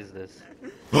smart is this?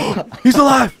 He's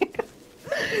alive!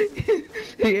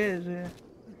 He is, yeah.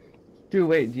 Dude,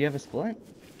 wait, do you have a splint?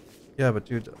 Yeah, but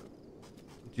dude, do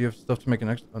you have stuff to make an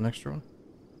extra one?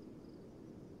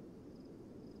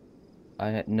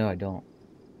 No, I don't.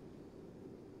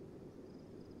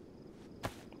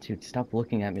 Dude, stop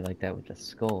looking at me like that with the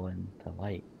skull and the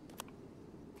light.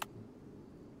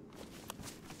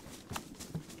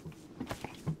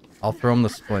 I'll throw him the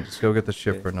splint. Just go get the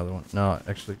ship for another one. No,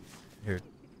 actually, here.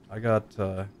 I got,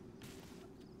 how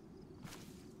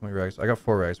many rags? I got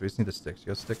 4 rags. We just need the sticks. You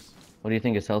got sticks? What do you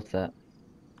think his health's at?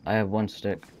 I have 1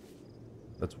 stick.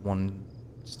 That's 1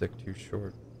 stick too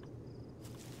short.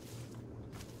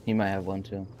 He might have 1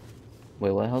 too.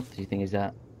 Wait, what health do you think he's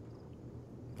at?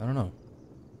 I don't know.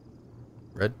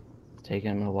 Red?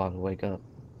 Taking him a while to wake up.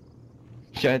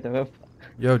 Shut up.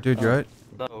 Yo, dude, you right?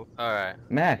 No. Alright.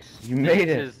 Max, you made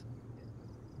it.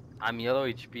 I'm yellow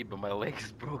HP, but my leg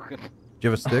is broken. Do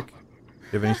you have a stick? Do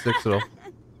you have any sticks at all?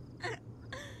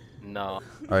 No.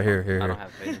 Alright, here. I don't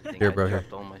have anything. Here, I bro, here.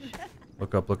 dropped all my shit.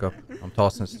 Look up. I'm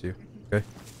tossing this to you, okay?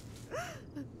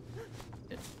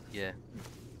 Yeah.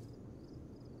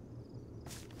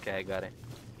 Okay, I got it.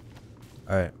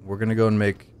 Alright, we're gonna go and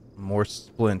make more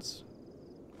splints.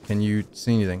 Can you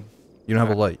see anything? You don't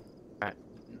have a light.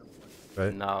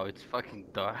 Right? No, it's fucking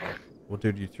dark. Well,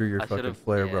 dude, you threw your fucking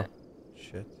flare, bro.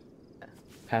 Shit.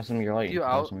 Pass him your light.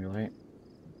 Pass him your light.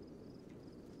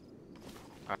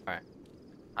 Alright.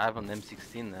 I have an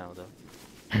M16 now, though.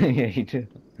 Yeah, you do.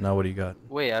 Now what do you got?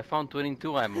 Wait, I found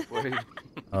 22 ammo for you.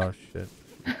 Oh shit.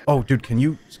 Oh, dude, can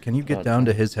you get down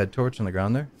to his head torch on the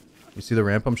ground there? You see the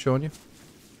ramp I'm showing you?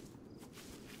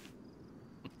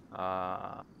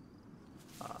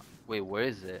 Wait, where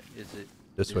is it? Is it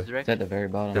this way? It's at the very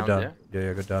bottom. Go down.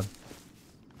 Yeah, go down.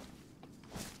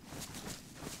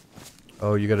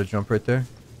 Oh, you gotta jump right there?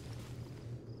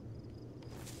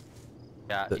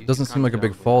 Yeah. That doesn't seem like a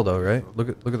big fall though, right? Look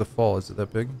at the fall. Is it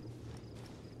that big?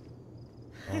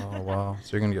 Oh wow.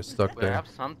 So you're gonna get stuck Wait, I there. have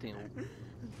something.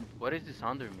 What is this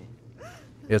under me?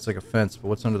 Yeah, it's like a fence, but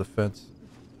what's under the fence?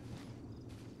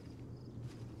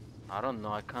 I don't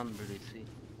know. I can't really see.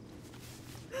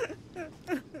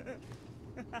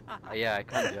 Yeah, I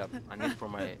can't jump. I need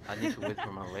to wait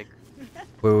for my leg.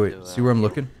 Wait. To, See where I'm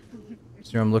looking?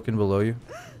 See where I'm looking below you?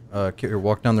 Here,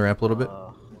 walk down the ramp a little bit.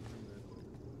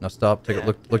 Now stop. Take a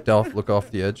look. Look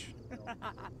off the edge.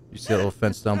 You see that little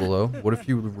fence down below? What if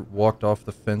you walked off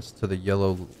the fence to the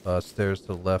yellow stairs to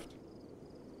the left?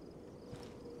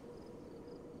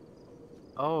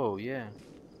 Oh yeah.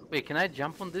 Wait, can I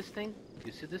jump on this thing?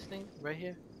 You see this thing right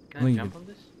here? Can I you jump on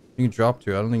this? You can drop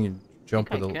to. I don't think you can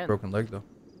jump I with a can. broken leg though.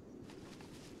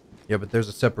 Yeah, but there's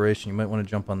a separation. You might want to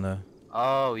jump on the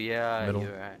Oh yeah, middle.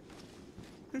 you're right.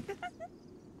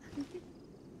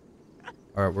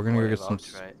 All right, we're gonna go get some.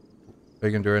 Try it. Are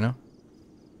you gonna do it right now?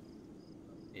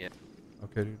 Yeah.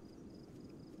 Okay, dude.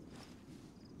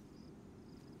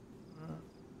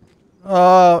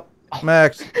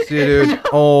 Max, see you, dude.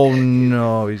 Oh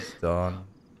no, he's done.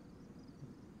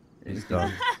 He's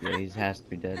done. Yeah, he has to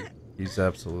be dead. He's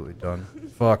absolutely done.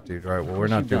 Fuck, dude. Right. Well, we're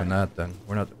not doing that then.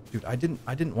 We're not. Dude, I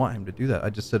didn't want him to do that. I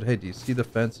just said, hey, do you see the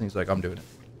fence? And he's like, I'm doing it.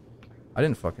 I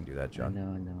didn't fucking do that, John. I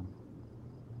know.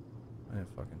 I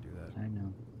didn't fucking do that. I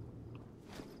know.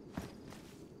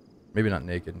 Maybe not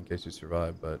naked in case you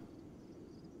survive, but.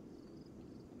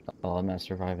 Oh, I'm not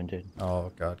surviving, dude.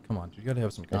 Oh god, come on, dude. You gotta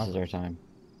have some This confidence. is our time.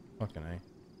 Fucking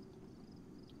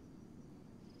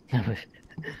A.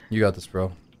 You got this,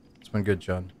 bro. It's been good,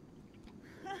 John.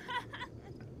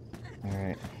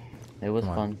 Alright. It was Come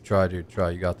on. fun. Try, dude.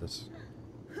 Try. You got this.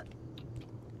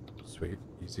 Sweet.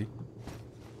 Easy.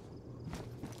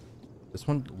 This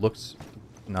one looks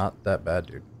not that bad,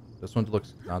 dude. This one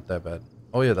looks not that bad.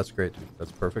 Oh, yeah, that's great, dude.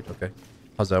 That's perfect. Okay.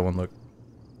 How's that one look?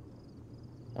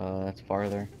 That's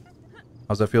farther.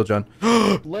 How's that feel, John?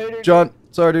 Later. John!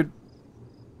 Sorry, dude.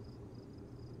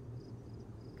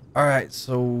 Alright,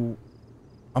 so...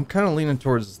 I'm kind of leaning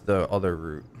towards the other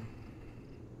route.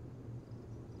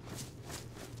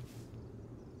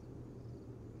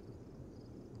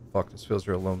 Fuck, this feels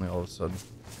real lonely all of a sudden.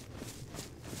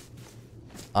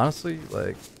 Honestly,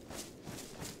 like...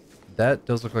 That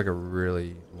does look like a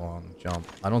really long jump.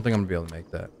 I don't think I'm gonna be able to make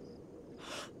that.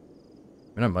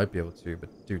 I mean, I might be able to, but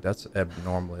dude, that's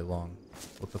abnormally long.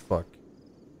 What the fuck?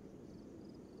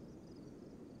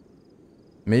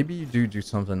 Maybe you do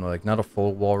something like, not a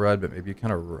full wall ride, but maybe you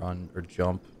kind of run or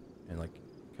jump and like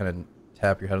kind of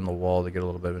tap your head on the wall to get a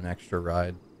little bit of an extra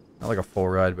ride. Not like a full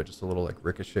ride, but just a little like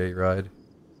ricochet ride.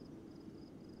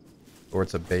 Or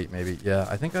it's a bait maybe. Yeah,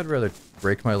 I think I'd rather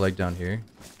break my leg down here.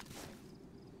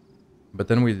 But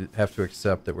then we have to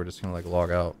accept that we're just gonna like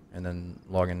log out and then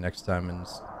log in next time and...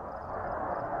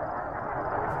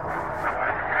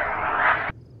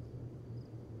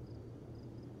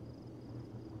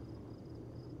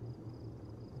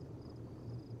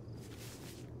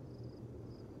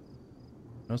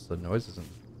 Notice the noise isn't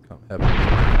happening.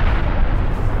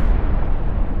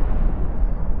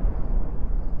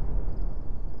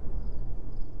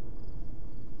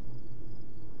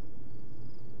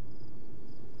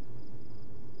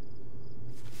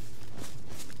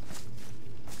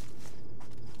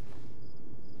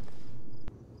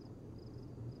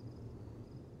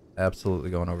 Absolutely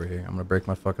going over here. I'm gonna break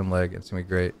my fucking leg. It's gonna be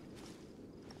great.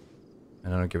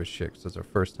 And I don't give a shit because it's our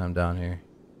first time down here.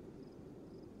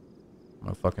 I'm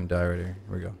gonna fucking die right here.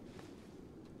 Here we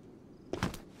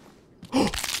go.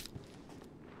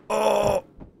 Oh!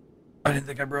 I didn't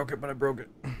think I broke it, but I broke it.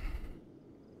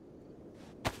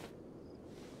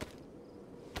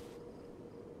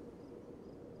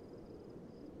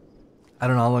 I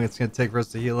don't know how long it's gonna take for us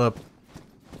to heal up.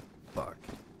 Fuck.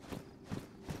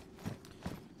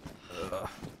 Ugh.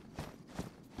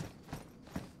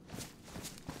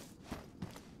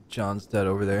 John's dead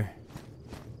over there.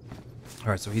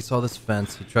 Alright, so he saw this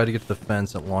fence. He tried to get to the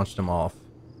fence. It launched him off.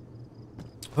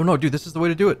 Oh no, dude, this is the way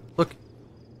to do it. Look.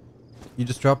 You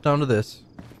just drop down to this.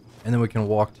 And then we can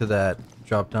walk to that.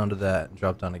 Drop down to that. And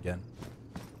drop down again.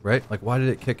 Right? Like, why did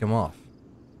it kick him off?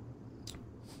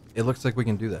 It looks like we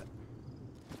can do that.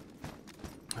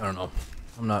 I don't know.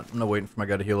 I'm not waiting for my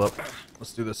guy to heal up.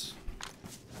 Let's do this.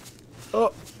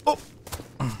 Oh! Oh!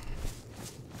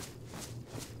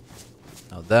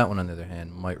 Now that one, on the other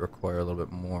hand, might require a little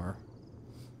bit more.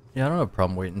 Yeah, I don't have a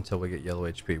problem waiting until we get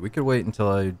yellow HP. We could wait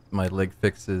until my leg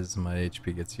fixes, my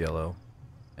HP gets yellow.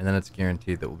 And then it's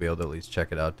guaranteed that we'll be able to at least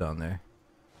check it out down there.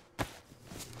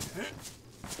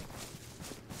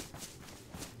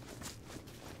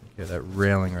 Okay, that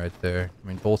railing right there. I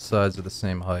mean, both sides are the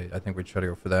same height. I think we try to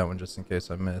go for that one just in case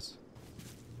I miss.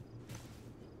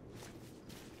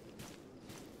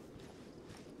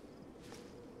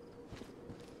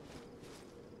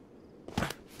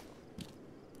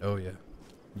 Oh, yeah.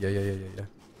 Yeah.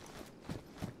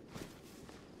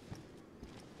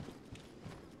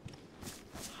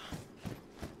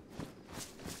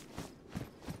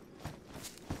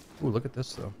 Ooh, look at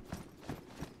this, though.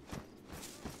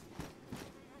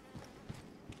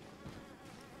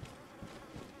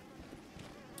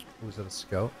 Ooh, is that a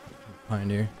scout?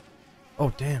 Pioneer.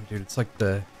 Oh, damn, dude. It's like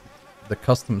the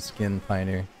custom skin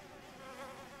Pioneer.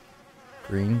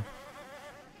 Green.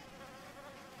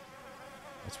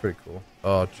 That's pretty cool.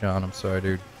 Oh, John, I'm sorry,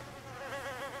 dude.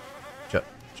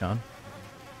 John?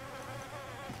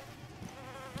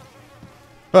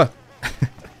 Huh!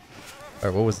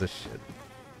 Alright, what was this shit?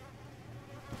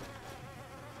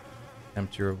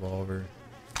 Empty revolver.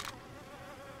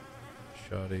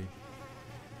 Shoddy.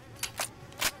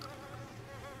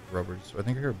 Rubbers. I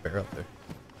think I heard a bear out there.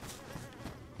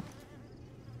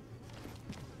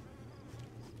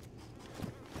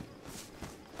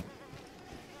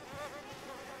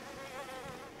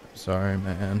 Sorry,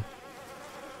 man.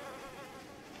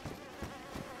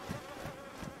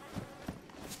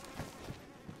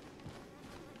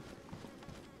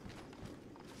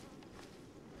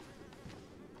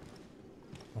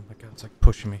 Oh my god, it's like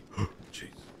pushing me. Jeez.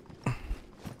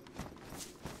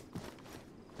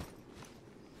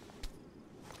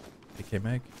 AK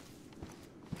mag.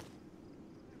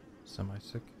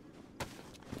 Semi-sick.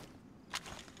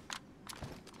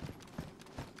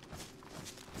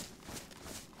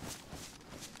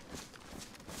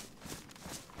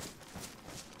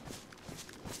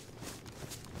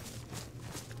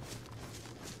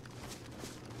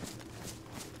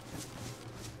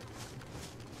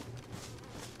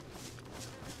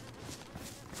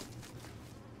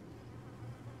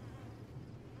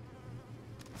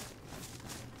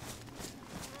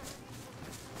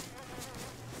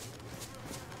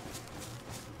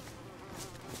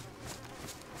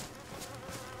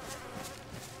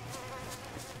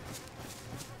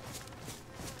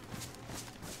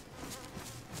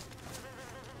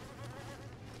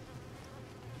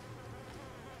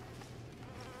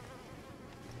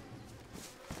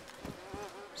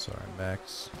 Sorry,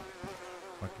 Max.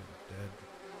 Fucking dead.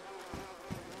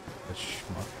 This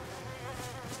schmuck.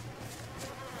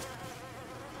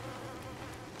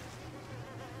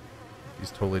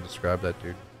 He's totally described that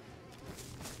dude.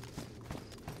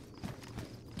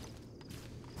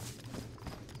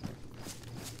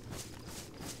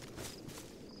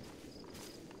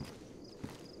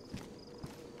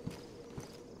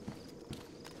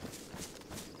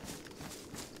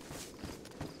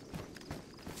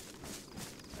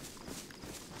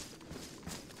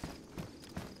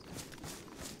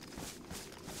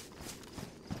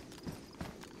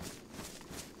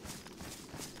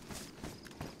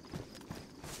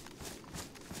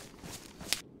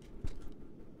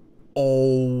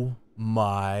 Oh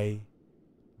my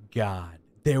god.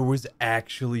 There was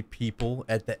actually people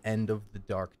at the end of the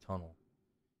dark tunnel.